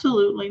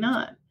 Absolutely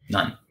none.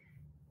 None.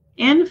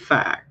 In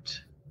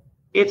fact,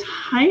 it's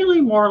highly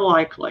more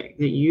likely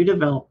that you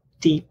develop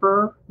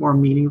deeper, more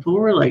meaningful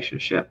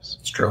relationships.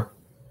 It's true.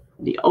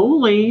 The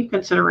only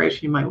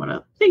consideration you might want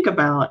to think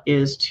about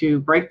is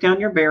to break down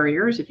your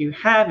barriers, if you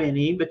have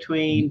any,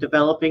 between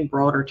developing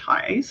broader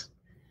ties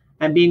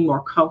and being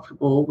more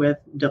comfortable with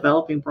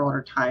developing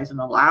broader ties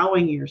and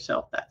allowing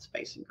yourself that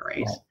space and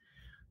grace. Right.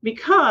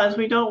 Because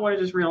we don't want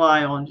to just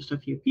rely on just a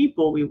few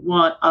people. We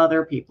want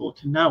other people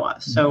to know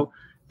us. Mm-hmm. So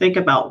think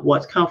about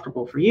what's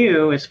comfortable for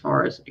you as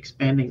far as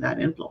expanding that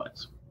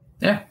influence.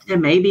 Yeah.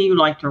 And maybe you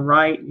like to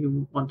write,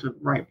 you want to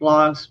write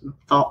blogs,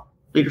 thought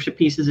leadership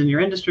pieces in your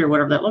industry or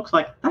whatever that looks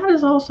like, that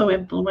is also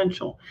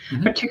influential,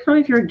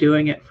 particularly if you're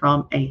doing it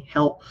from a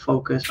help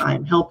focus. I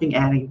am helping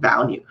adding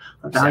value,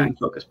 a value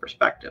focused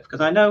perspective,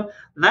 because I know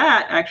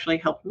that actually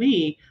helped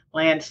me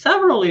land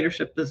several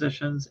leadership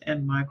positions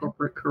in my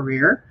corporate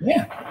career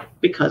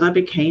because I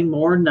became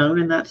more known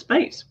in that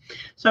space.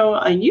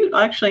 So you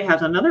actually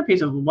have another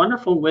piece of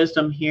wonderful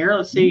wisdom here.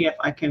 Let's see if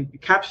I can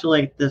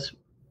encapsulate this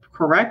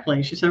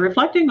correctly. She said,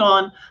 reflecting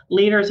on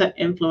leaders that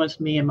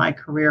influenced me in my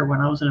career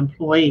when I was an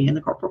employee in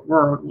the corporate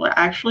world were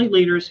actually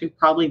leaders who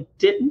probably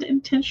didn't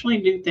intentionally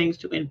do things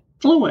to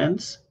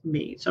influence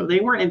me. So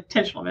they weren't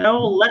intentional.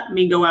 Oh, let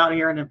me go out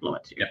here and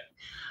influence you.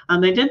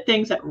 They did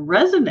things that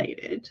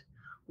resonated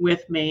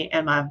with me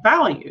and my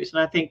values.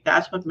 And I think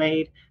that's what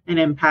made an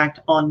impact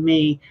on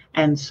me.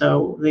 And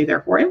so they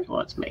therefore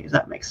influenced me. Does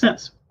that make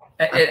sense?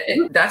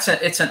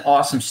 It's an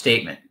awesome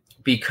statement,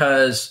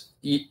 because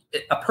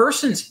a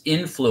person's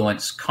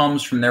influence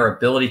comes from their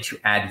ability to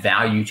add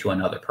value to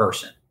another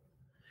person.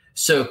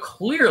 So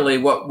clearly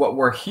what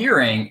we're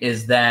hearing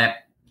is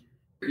that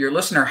your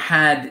listener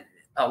had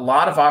a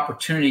lot of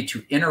opportunity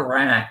to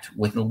interact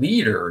with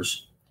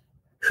leaders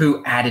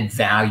who added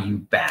value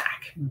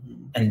back.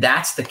 And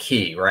that's the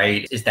key,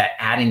 right? Is that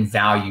adding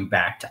value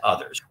back to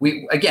others.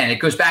 Again, it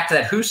goes back to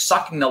that, who's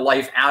sucking the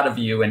life out of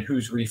you and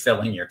who's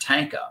refilling your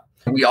tank up.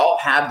 We all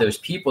have those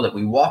people that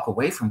we walk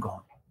away from going,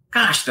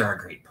 gosh, they're a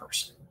great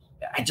person.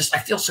 I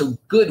feel so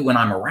good when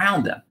I'm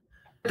around them.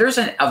 There's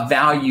a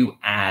value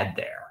add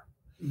there.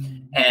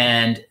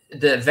 And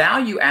the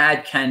value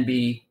add can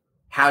be,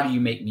 how do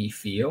you make me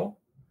feel?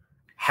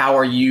 How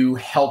are you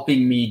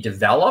helping me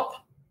develop?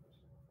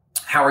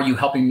 How are you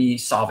helping me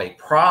solve a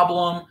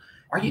problem?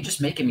 Are you just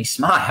making me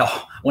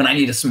smile when I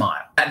need a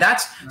smile?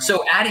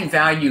 So adding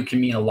value can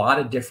mean a lot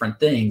of different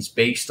things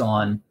based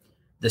on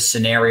the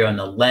scenario and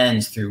the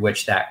lens through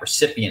which that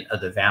recipient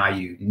of the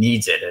value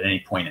needs it at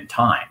any point in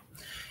time.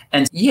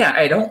 And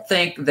I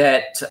think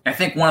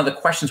one of the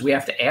questions we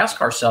have to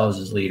ask ourselves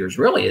as leaders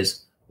really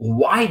is,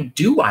 why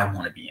do I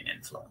want to be an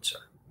influencer?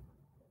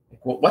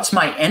 What's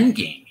my end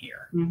game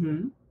here?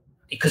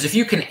 Because if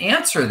you can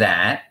answer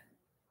that,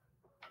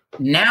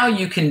 now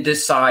you can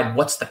decide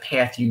what's the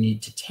path you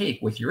need to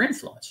take with your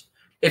influence.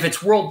 If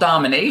it's world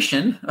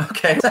domination,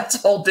 okay, that's a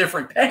whole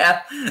different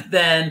path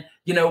than,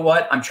 you know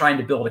what, I'm trying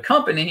to build a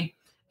company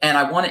and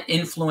I want to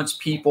influence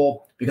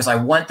people because I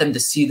want them to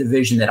see the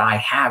vision that I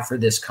have for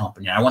this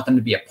company. I want them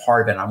to be a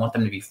part of it. I want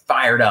them to be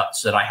fired up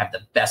so that I have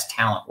the best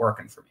talent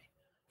working for me.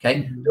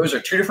 Okay. Those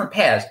are two different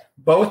paths.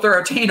 Both are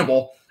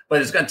attainable,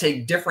 but it's going to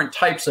take different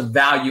types of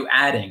value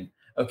adding,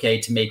 okay,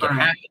 to make it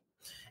happen.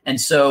 And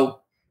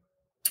so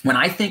when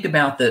I think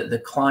about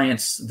the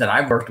clients that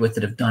I've worked with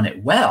that have done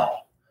it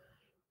well,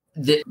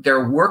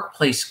 their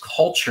workplace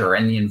culture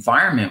and the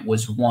environment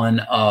was one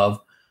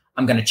of,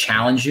 I'm going to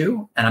challenge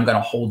you and I'm going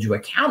to hold you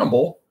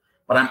accountable,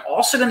 but I'm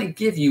also going to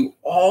give you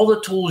all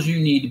the tools you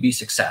need to be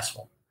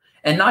successful.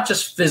 And not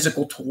just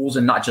physical tools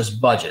and not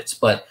just budgets,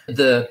 but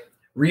the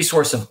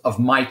resource of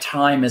my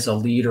time as a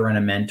leader and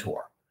a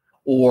mentor,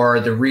 or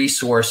the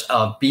resource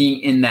of being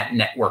in that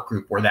network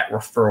group or that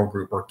referral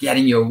group, or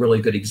getting you a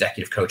really good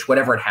executive coach,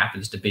 whatever it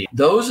happens to be.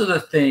 Those are the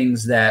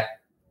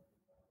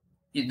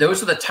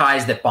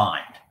ties that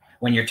bind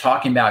when you're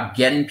talking about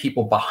getting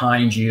people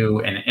behind you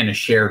and in a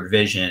shared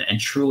vision and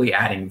truly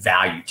adding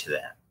value to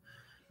them.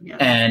 Yeah.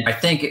 And I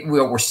think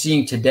what we're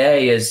seeing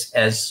today is,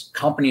 as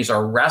companies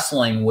are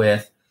wrestling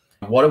with,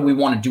 what do we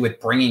want to do with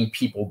bringing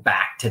people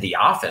back to the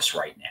office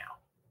right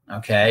now?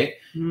 Okay.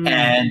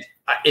 And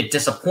it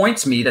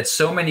disappoints me that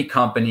so many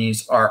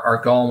companies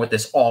are going with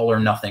this all or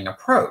nothing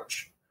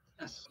approach.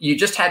 Yes. You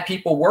just had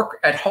people work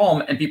at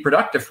home and be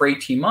productive for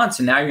 18 months.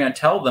 And now you're going to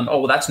tell them, oh,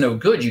 well, that's no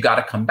good. You got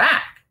to come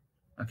back.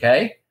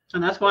 Okay.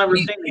 And that's why we're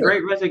seeing the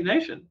Great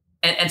Resignation.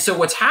 And so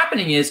what's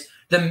happening is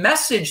the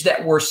message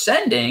that we're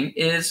sending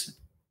is,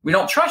 we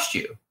don't trust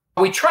you.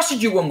 We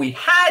trusted you when we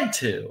had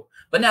to,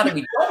 but now that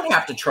we don't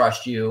have to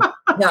trust you,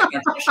 we're not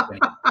going to trust you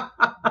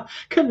anymore.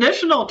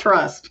 Conditional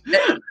trust.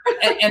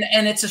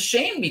 And it's a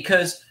shame,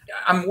 because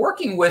I'm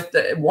working with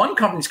one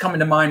company's coming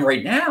to mind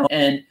right now,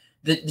 and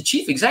the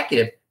chief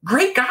executive,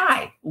 great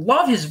guy,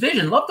 love his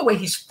vision, love the way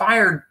he's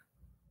fired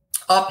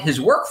up his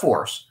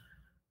workforce.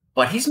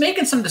 But he's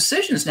making some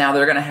decisions now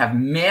that are going to have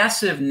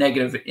massive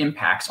negative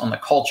impacts on the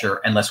culture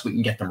unless we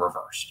can get them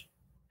reversed.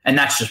 And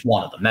that's just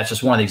one of them. That's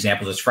just one of the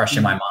examples that's fresh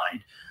in my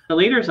mind. The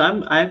leaders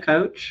I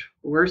coach,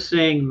 we're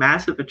seeing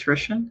massive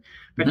attrition,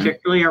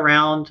 particularly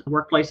around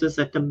workplaces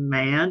that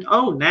demand,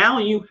 oh, now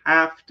you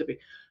have to be.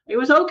 It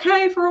was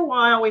okay for a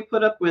while, we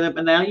put up with it,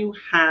 but now you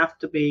have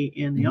to be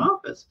in the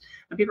office.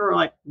 And people are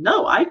like,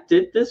 no, I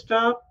did this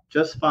job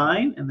just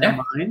fine in their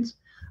minds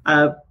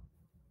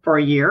for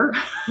a year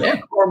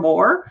or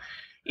more.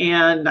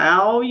 And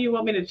now you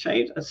want me to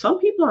change? Some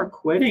people are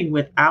quitting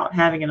without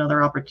having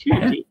another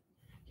opportunity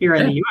here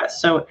in the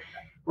U.S. So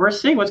we're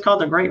seeing what's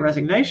called the Great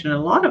Resignation. And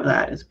a lot of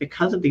that is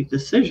because of these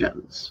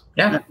decisions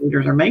that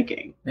leaders are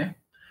making. Yeah.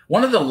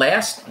 One of the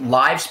last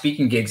live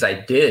speaking gigs I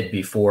did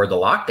before the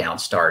lockdown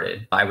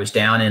started, I was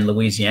down in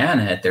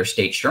Louisiana at their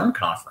state SHRM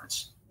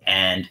conference.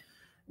 And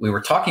we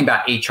were talking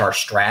about HR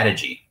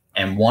strategy.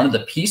 And one of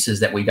the pieces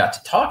that we got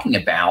to talking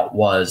about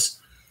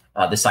was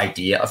this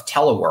idea of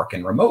telework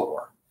and remote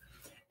work.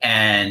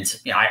 And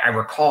I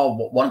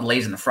recall one of the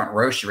ladies in the front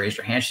row, she raised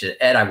her hand. She said,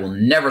 "Ed, I will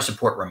never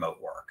support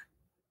remote work."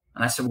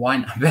 And I said, "Why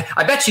not?"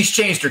 I bet she's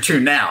changed her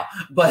tune now.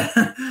 But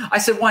I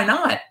said, "Why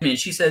not?" I mean,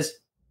 she says,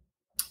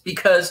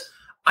 "Because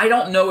I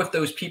don't know if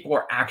those people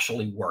are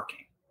actually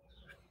working."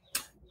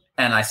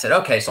 And I said,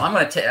 "Okay, so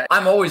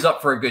I'm always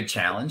up for a good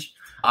challenge.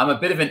 I'm a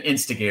bit of an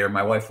instigator.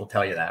 My wife will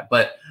tell you that."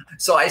 But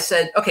so I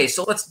said, "Okay,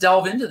 so let's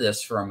delve into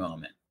this for a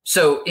moment.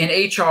 So in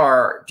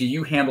HR, do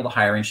you handle the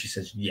hiring?" She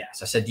says,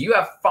 "Yes." I said, "Do you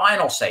have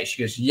final say?"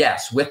 She goes,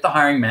 "Yes, with the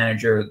hiring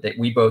manager that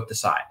we both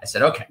decide." I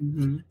said, "Okay."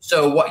 Mm-hmm.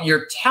 So what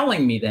you're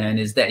telling me then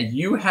is that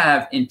you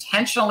have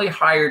intentionally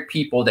hired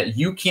people that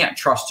you can't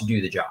trust to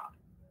do the job.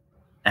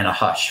 And a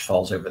hush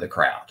falls over the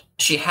crowd.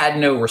 She had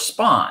no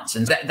response.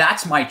 And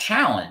that's my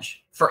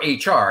challenge for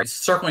HR.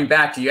 Circling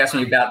back to you asked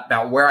me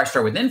about where I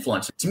start with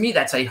influence. To me,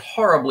 that's a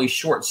horribly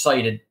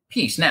short-sighted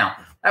piece. Now,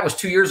 that was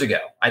 2 years ago.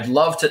 I'd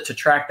love to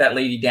track that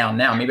lady down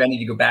now. Maybe I need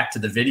to go back to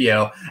the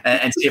video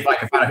and see if I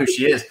can find out who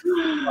she is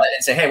and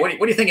say, "Hey, what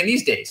do you think in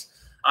these days?"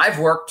 I've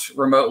worked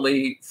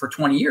remotely for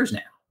 20 years now.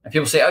 And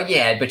people say, "Oh,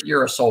 yeah, but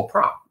you're a sole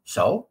prop."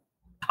 So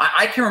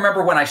I can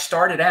remember when I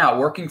started out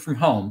working from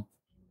home,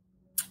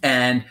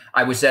 and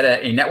I was at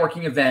a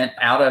networking event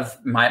out of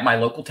my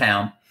local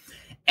town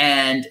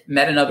and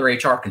met another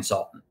HR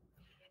consultant.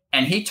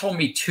 And he told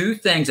me two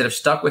things that have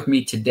stuck with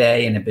me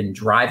today and have been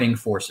driving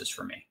forces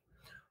for me.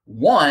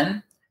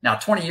 One, now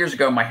 20 years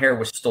ago, my hair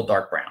was still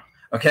dark brown.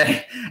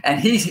 Okay. And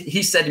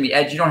he said to me,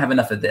 "Ed, you don't have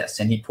enough of this."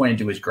 And he pointed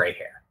to his gray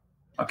hair.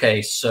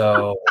 Okay.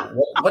 So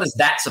what is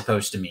that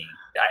supposed to mean?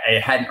 I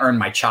hadn't earned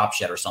my chops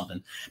yet or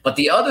something. But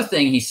the other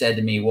thing he said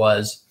to me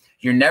was,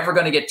 "You're never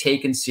going to get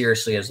taken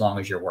seriously as long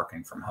as you're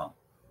working from home."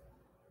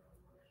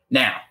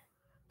 Now,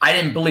 I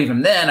didn't believe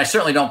him then. I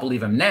certainly don't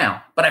believe him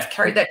now, but I've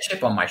carried that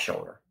chip on my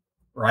shoulder,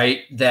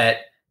 right? That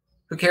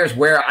who cares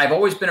where I've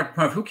always been a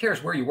proponent of who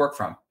cares where you work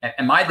from?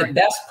 Am I the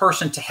best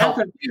person to help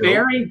you?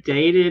 Very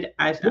dated,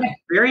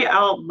 very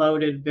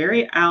outmoded,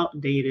 very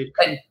outdated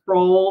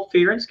control,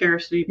 fear and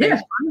scarcity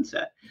based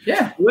mindset.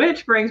 Yeah.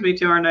 Which brings me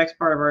to our next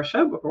part of our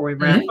show before we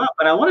wrap up.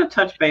 But I want to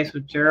touch base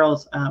with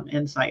Gerald's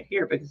insight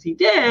here, because he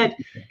did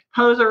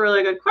pose a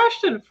really good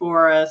question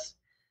for us.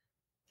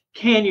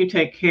 Can you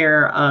take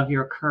care of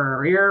your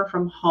career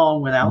from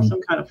home without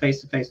some kind of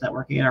face-to-face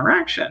networking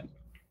interaction?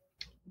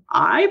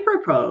 I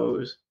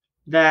propose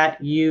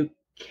that you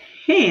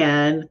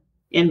can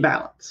in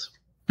balance.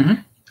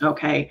 Mm-hmm.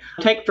 Okay.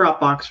 Take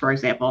Dropbox, for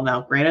example.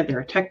 Now, granted,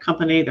 they're a tech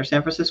company. They're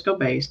San Francisco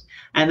based,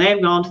 and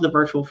they've gone to the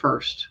virtual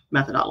first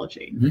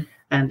methodology. Mm-hmm.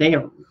 And they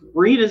have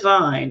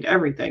redesigned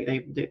everything.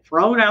 They've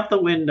thrown out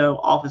the window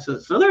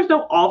offices. So there's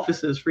no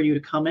offices for you to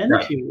come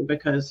into,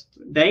 because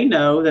they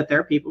know that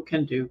their people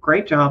can do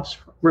great jobs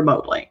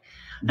remotely.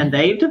 And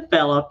they've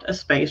developed a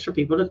space for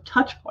people to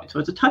touch point. So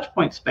it's a touch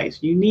point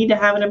space. You need to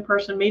have an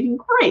in-person meeting.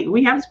 Great.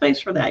 We have a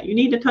space for that. You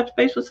need to touch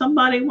base with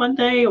somebody one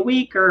day a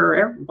week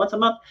or once a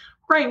month.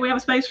 Great. We have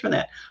a space for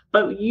that.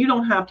 But you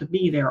don't have to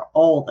be there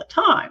all the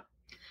time.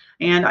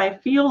 And I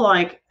feel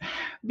like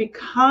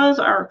because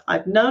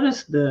I've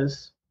noticed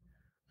this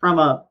from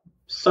a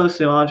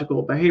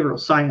sociological behavioral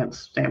science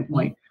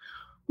standpoint,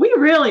 we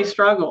really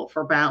struggle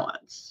for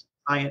balance,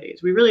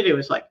 societies. We really do.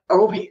 It's like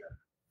over here.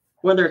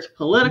 Whether it's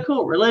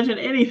political, religion,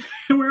 anything,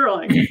 we're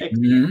like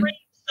extreme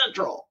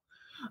central.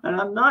 And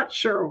I'm not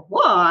sure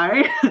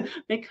why,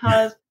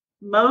 because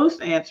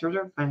most answers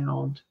are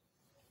found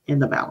in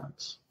the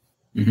balance.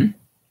 Mm-hmm.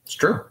 It's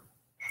true.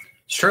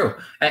 It's true.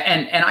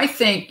 And I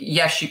think,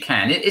 yes, you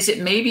can. Is it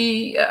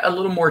maybe a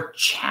little more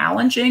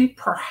challenging?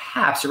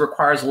 Perhaps it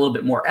requires a little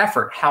bit more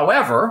effort.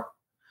 However,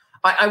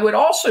 I would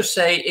also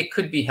say it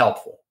could be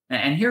helpful.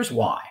 And here's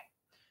why.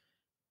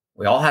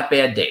 We all have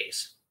bad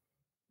days,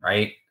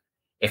 right?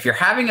 If you're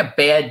having a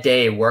bad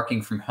day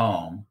working from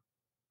home,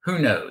 who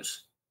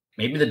knows?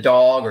 Maybe the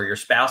dog or your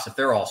spouse, if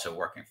they're also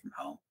working from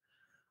home.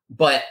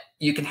 But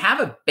you can have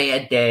a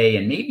bad day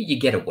and maybe you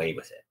get away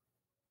with it.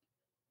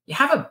 You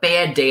have a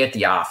bad day at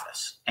the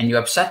office and you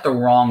upset the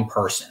wrong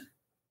person.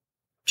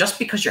 Just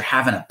because you're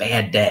having a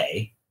bad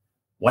day,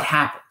 what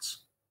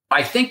happens?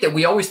 I think that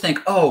we always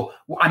think, "Oh,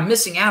 I'm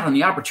missing out on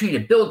the opportunity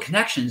to build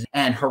connections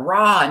and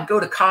hurrah and go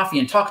to coffee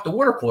and talk at the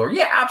water cooler."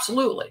 Yeah,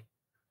 absolutely.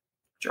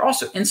 You're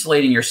also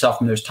insulating yourself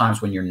from those times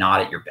when you're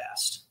not at your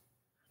best.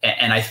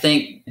 And I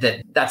think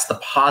that that's the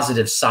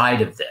positive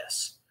side of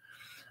this,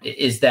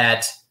 is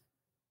that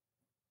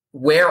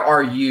where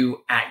are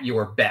you at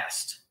your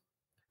best?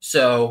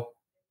 So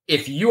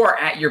if you are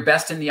at your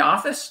best in the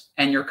office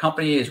and your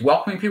company is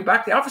welcoming people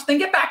back to the office, then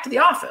get back to the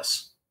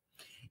office.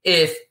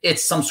 If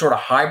it's some sort of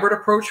hybrid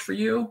approach for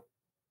you,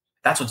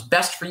 that's what's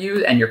best for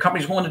you, and your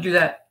company's willing to do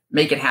that,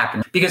 make it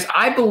happen. Because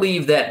I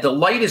believe that the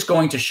light is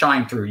going to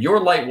shine through. Your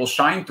light will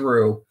shine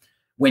through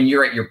when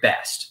you're at your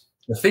best.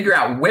 So figure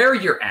out where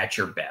you're at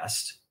your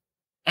best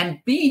and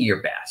be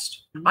your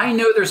best. I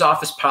know there's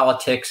office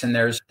politics and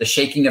there's the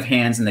shaking of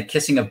hands and the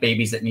kissing of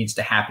babies that needs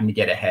to happen to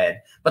get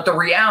ahead. But the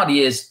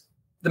reality is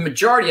the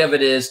majority of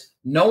it is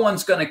no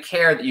one's going to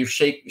care that you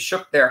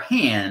shook their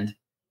hand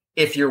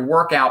if your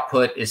work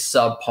output is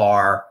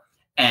subpar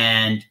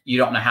and you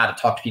don't know how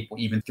to talk to people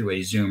even through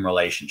a Zoom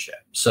relationship.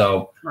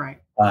 So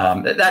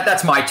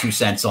that's my 2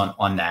 cents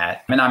on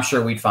that. And I'm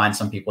sure we'd find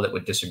some people that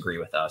would disagree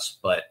with us,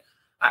 but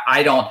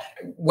I don't.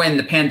 When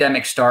the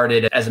pandemic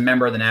started, as a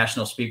member of the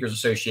National Speakers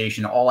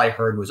Association, all I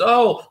heard was,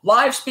 "Oh,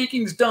 live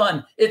speaking's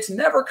done. It's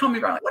never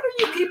coming around." What are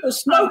you people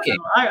smoking?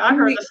 I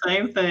heard the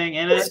same thing,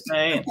 and it's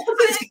to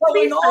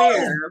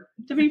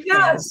be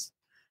fair,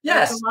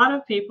 yes, a lot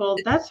of people.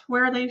 That's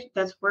where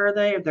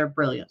their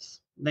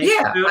brilliance. They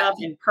showed up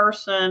in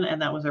person,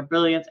 and that was their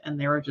brilliance, and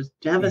they were just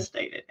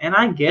devastated. And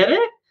I get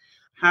it.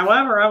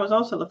 However, I was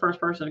also the first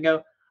person to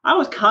go. I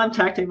was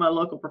contacting my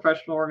local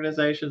professional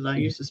organizations. I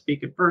used to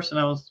speak in person.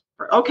 I was,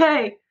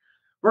 okay,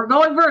 we're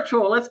going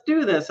virtual. Let's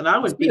do this. And I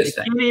would be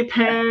the guinea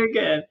pig.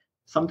 And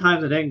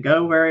sometimes it didn't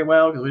go very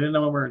well because we didn't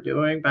know what we were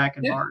doing back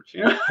in March.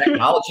 You know?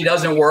 Technology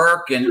doesn't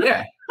work. And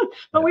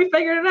but we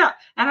figured it out.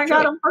 And I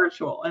got them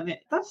virtual. And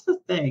that's the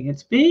thing.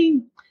 It's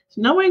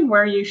knowing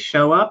where you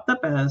show up the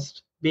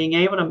best, being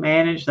able to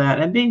manage that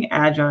and being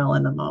agile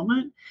in the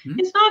moment. Mm-hmm.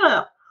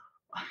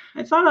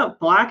 It's not a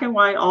black and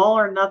white, all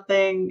or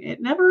nothing.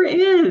 It never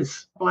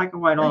is black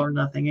and white, all or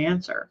nothing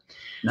answer.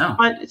 No.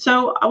 But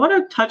so I want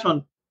to touch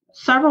on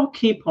several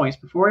key points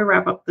before we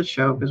wrap up the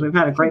show, because we've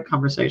had a great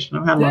conversation.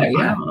 I've had a lot of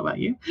fun. I don't know about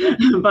you,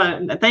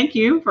 but thank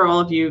you for all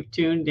of you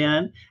tuned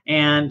in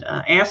and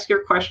ask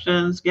your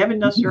questions,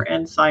 giving us your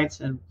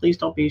insights, and please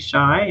don't be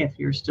shy if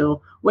you're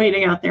still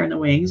waiting out there in the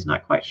wings,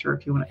 not quite sure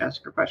if you want to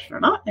ask your question or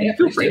not. And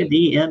feel free to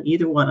DM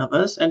either one of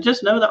us, and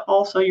just know that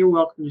also you're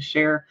welcome to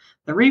share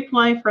the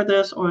replay for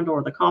this or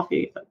the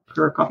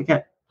Career Coffee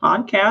Cat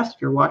podcast.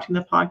 If you're watching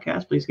the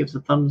podcast, please give us a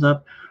thumbs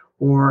up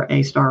or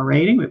a star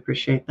rating. We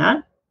appreciate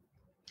that.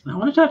 I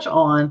want to touch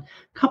on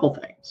a couple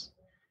things.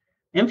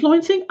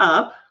 Influencing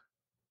up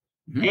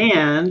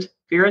and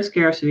fear and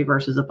scarcity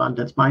versus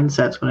abundance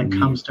mindsets when it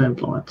comes to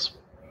influence.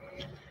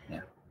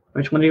 Yeah.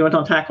 Which one do you want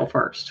to tackle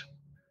first?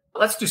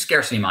 Let's do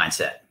scarcity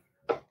mindset.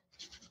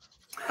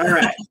 All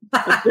right.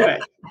 Let's do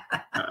it.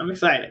 I'm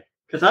excited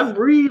because I've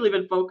really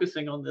been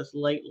focusing on this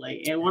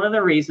lately. And one of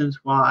the reasons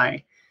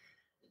why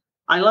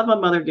I love my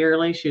mother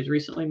dearly. She has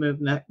recently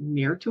moved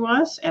near to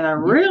us. And I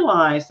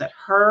realized that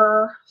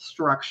her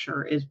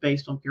structure is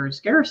based on fear and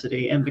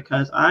scarcity. And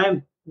because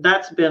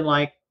that's been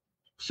like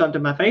shoved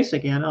in my face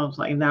again. I was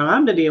like, now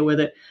I'm to deal with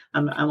it.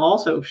 I'm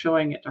also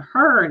showing it to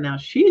her. And now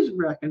she's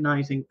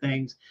recognizing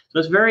things. So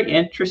it's very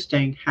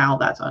interesting how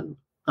that's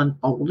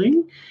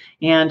unfolding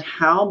and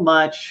how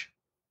much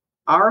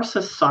our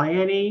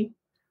society,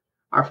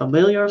 our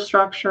familiar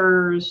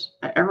structures,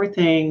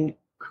 everything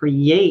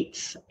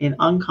creates an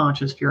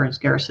unconscious fear and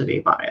scarcity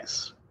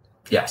bias.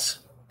 Yes.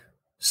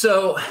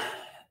 So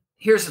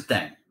here's the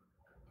thing.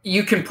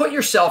 You can put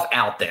yourself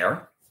out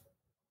there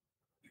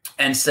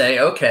and say,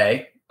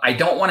 okay, I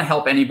don't want to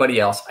help anybody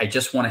else. I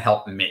just want to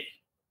help me.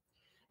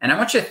 And I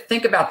want you to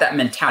think about that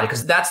mentality,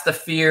 because that's the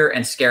fear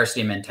and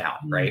scarcity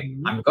mentality, right?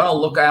 Mm-hmm. I'm going to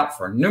look out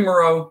for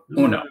numero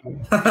uno.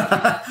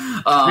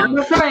 I'm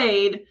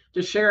afraid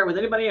to share it with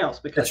anybody else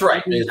because that's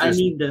right. I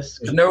need this.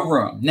 There's no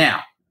room.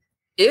 Now,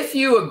 if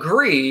you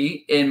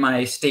agree in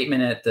my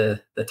statement at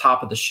the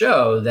top of the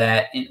show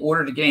that in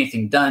order to get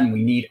anything done,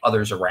 we need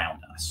others around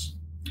us,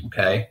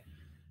 okay?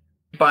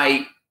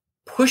 By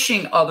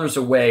pushing others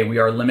away, we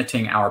are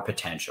limiting our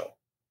potential.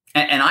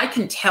 And I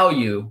can tell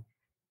you,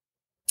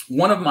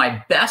 one of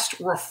my best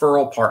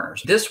referral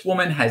partners, this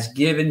woman has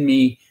given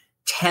me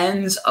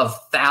tens of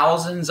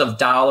thousands of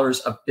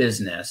dollars of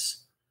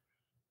business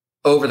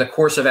over the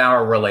course of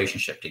our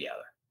relationship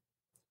together.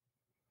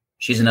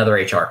 She's another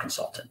HR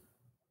consultant.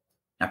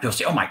 Now people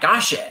say, oh my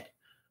gosh, Ed,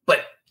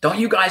 but don't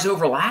you guys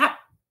overlap?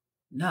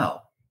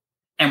 No.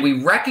 And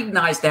we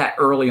recognize that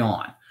early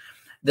on.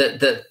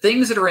 The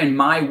things that are in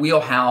my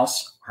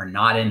wheelhouse are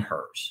not in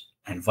hers,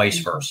 and vice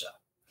versa.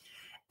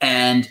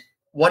 And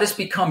what has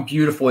become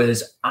beautiful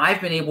is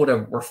I've been able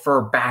to refer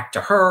back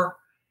to her.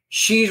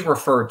 She's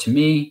referred to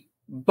me.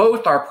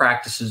 Both our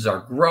practices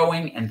are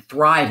growing and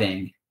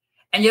thriving.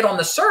 And yet on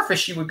the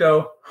surface, you would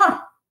go,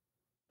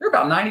 they're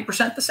about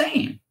 90% the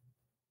same.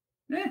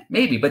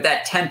 Maybe, but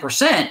that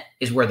 10%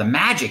 is where the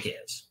magic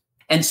is.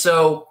 And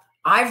so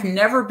I've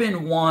never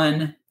been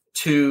one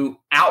to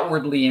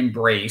outwardly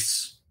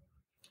embrace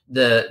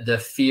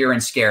the fear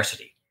and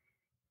scarcity.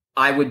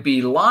 I would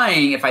be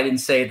lying if I didn't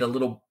say the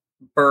little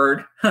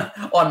bird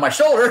on my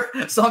shoulder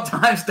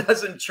sometimes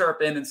doesn't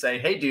chirp in and say,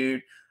 hey,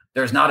 dude,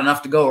 there's not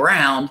enough to go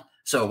around.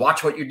 So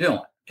watch what you're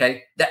doing.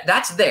 Okay.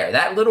 That's there.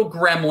 That little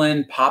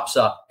gremlin pops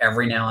up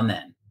every now and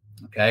then.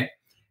 Okay.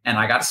 And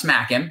I got to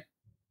smack him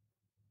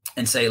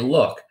and say,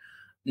 look,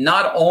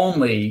 not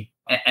only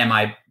am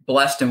I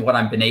blessed in what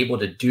I've been able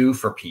to do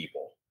for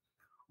people,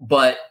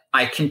 but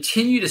I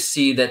continue to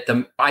see that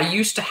I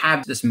used to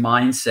have this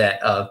mindset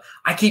of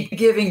I keep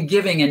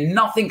giving, and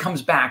nothing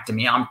comes back to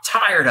me. I'm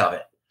tired of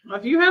it.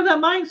 If you have that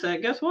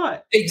mindset, guess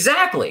what?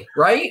 Exactly.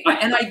 Right.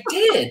 And I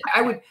did.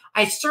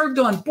 I served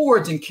on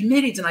boards and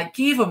committees and I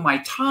gave them my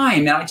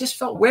time. And I just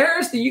felt,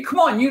 come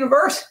on,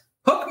 universe,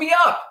 hook me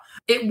up.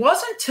 It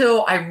wasn't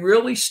until I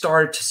really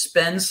started to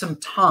spend some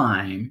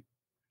time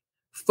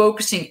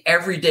focusing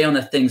every day on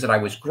the things that I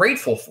was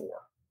grateful for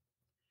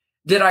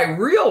did I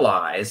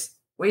realize,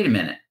 wait a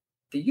minute,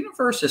 the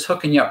universe is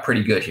hooking you up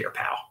pretty good here,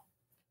 pal.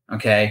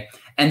 Okay.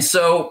 And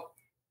so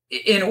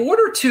in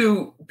order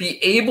to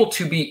be able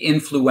to be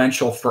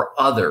influential for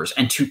others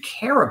and to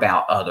care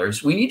about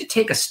others, we need to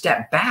take a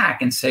step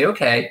back and say,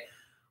 okay,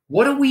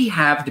 what do we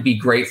have to be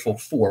grateful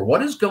for?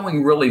 What is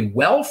going really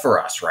well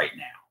for us right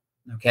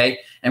now? Okay.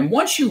 And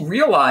once you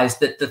realize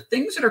that the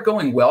things that are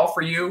going well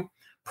for you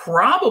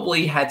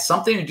probably had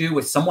something to do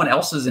with someone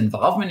else's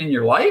involvement in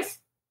your life,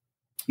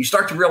 you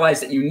start to realize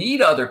that you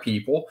need other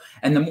people.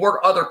 And the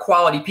more other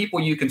quality people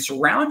you can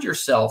surround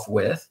yourself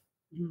with,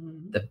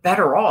 the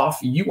better off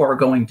you are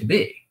going to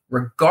be,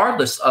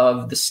 regardless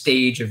of the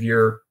stage of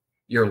your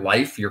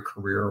life, your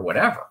career, or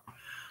whatever.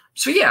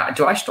 So yeah,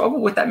 do I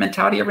struggle with that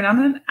mentality every now and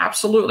then?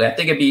 Absolutely. I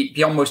think it'd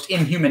be almost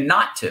inhuman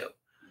not to.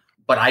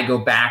 But I go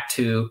back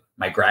to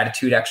my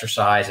gratitude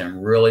exercise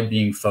and really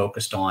being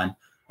focused on,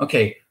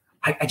 okay,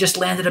 I just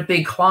landed a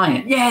big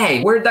client.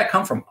 Yay. Where did that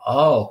come from?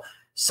 Oh,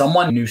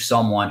 someone knew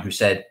someone who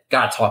said,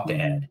 gotta talk to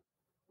Ed.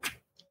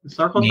 It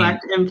circles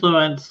back to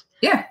influence.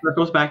 Yeah.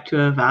 Circles back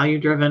to a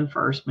value-driven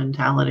first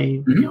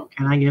mentality. Mm-hmm.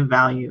 Can I give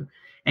value?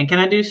 And can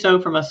I do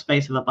so from a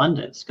space of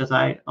abundance? Because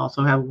I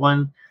also have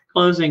one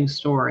closing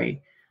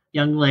story.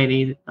 Young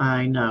lady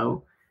I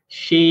know,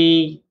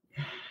 she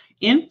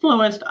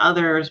influenced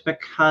others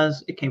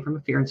because it came from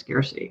a fear and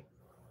scarcity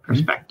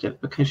perspective,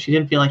 because she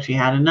didn't feel like she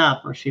had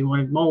enough or she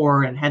wanted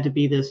more and had to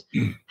be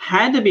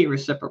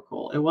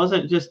reciprocal. It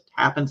wasn't just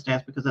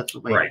happenstance because that's the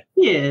way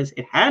it is.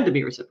 It had to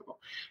be reciprocal.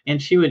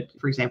 And she would,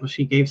 for example,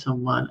 she gave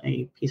someone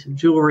a piece of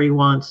jewelry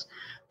once,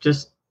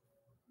 just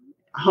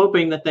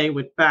hoping that they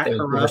would back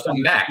her up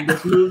on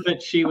this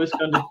movement she was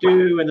going to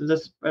do and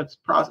this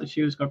process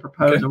she was going to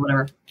propose or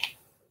whatever.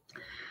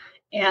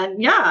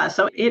 And yeah,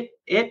 so it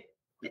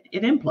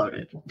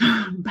imploded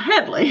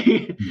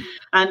badly.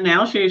 And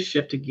now she's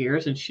shifted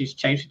gears and she's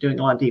changed to doing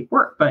a lot of deep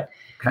work. But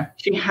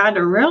she had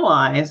to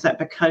realize that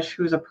because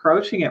she was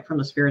approaching it from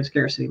a fear and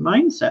scarcity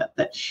mindset,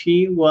 that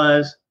she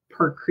was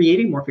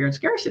creating more fear and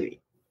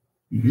scarcity.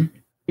 Mm-hmm.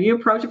 If you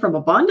approach it from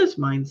abundance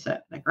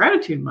mindset, a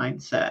gratitude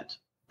mindset,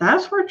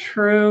 that's where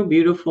true,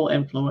 beautiful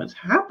influence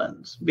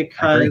happens,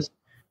 because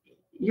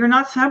you're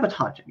not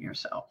sabotaging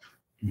yourself.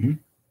 Mm-hmm.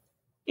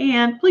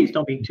 And please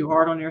don't be too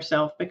hard on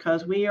yourself,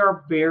 because we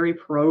are very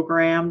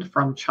programmed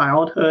from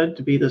childhood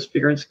to be this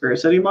fear and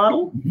scarcity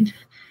model. Mm-hmm.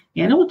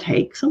 And it will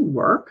take some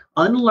work,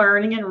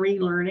 unlearning and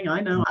relearning. I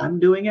know I'm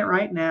doing it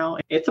right now.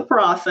 It's a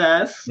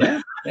process.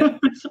 Yeah.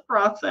 It's a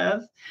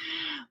process.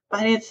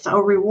 But it's so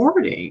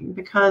rewarding,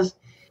 because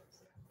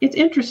it's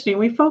interesting.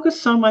 We focus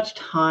so much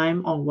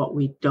time on what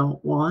we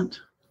don't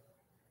want.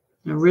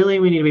 And really,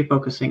 we need to be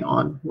focusing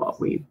on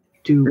what we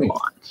do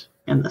want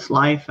in this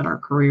life and our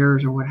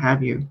careers or what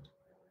have you.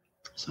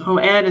 So,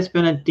 Ed, it's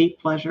been a deep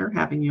pleasure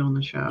having you on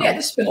the show. Yeah,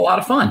 this has been a lot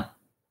of fun.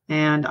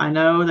 And I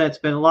know that it's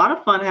been a lot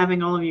of fun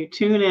having all of you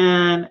tune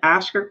in,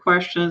 ask your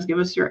questions, give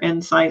us your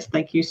insights.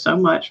 Thank you so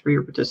much for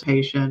your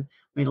participation.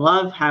 We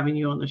love having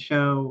you on the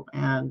show.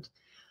 And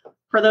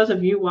for those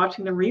of you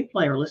watching the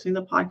replay or listening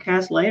to the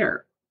podcast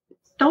later,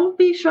 don't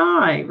be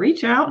shy.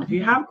 Reach out. If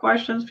you have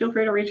questions, feel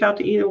free to reach out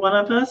to either one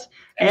of us.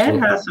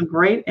 Absolutely. Ed has some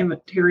great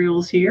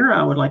materials here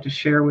I would like to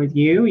share with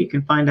you. You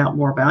can find out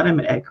more about him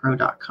at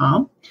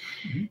edkrow.com.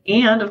 Mm-hmm.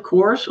 And of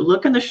course,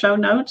 look in the show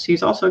notes.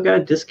 He's also got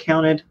a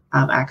discounted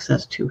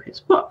access to his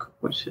book,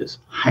 which is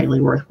highly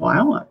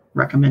worthwhile. I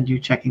recommend you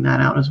checking that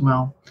out as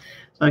well.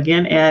 So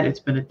again, Ed, it's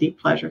been a deep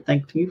pleasure.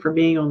 Thank you for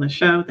being on the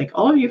show. Thank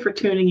all of you for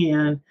tuning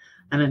in.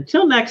 And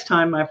until next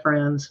time, my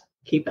friends,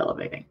 keep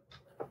elevating.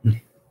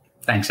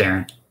 Thanks,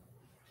 Aaron.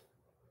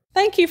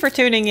 Thank you for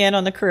tuning in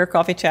on the Career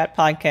Coffee Chat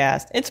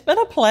podcast. It's been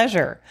a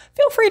pleasure.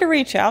 Feel free to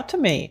reach out to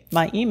me.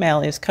 My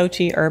email is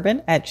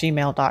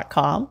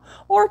coacheurban@gmail.com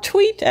or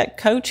tweet at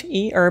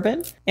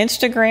coacheurban,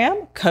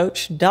 Instagram,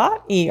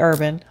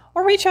 coach.eurban,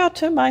 or reach out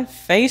to my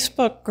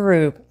Facebook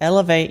group,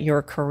 Elevate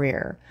Your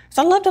Career.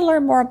 So I'd love to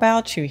learn more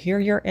about you, hear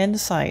your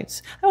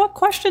insights, and what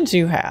questions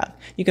you have.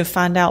 You can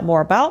find out more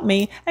about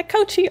me at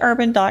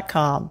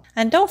coacheurban.com.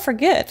 And don't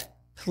forget,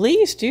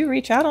 please do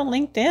reach out on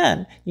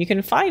LinkedIn. You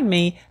can find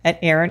me at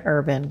Aaron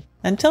Urban.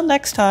 Until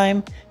next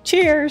time,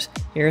 cheers.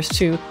 Here's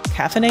to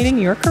caffeinating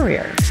your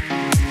career.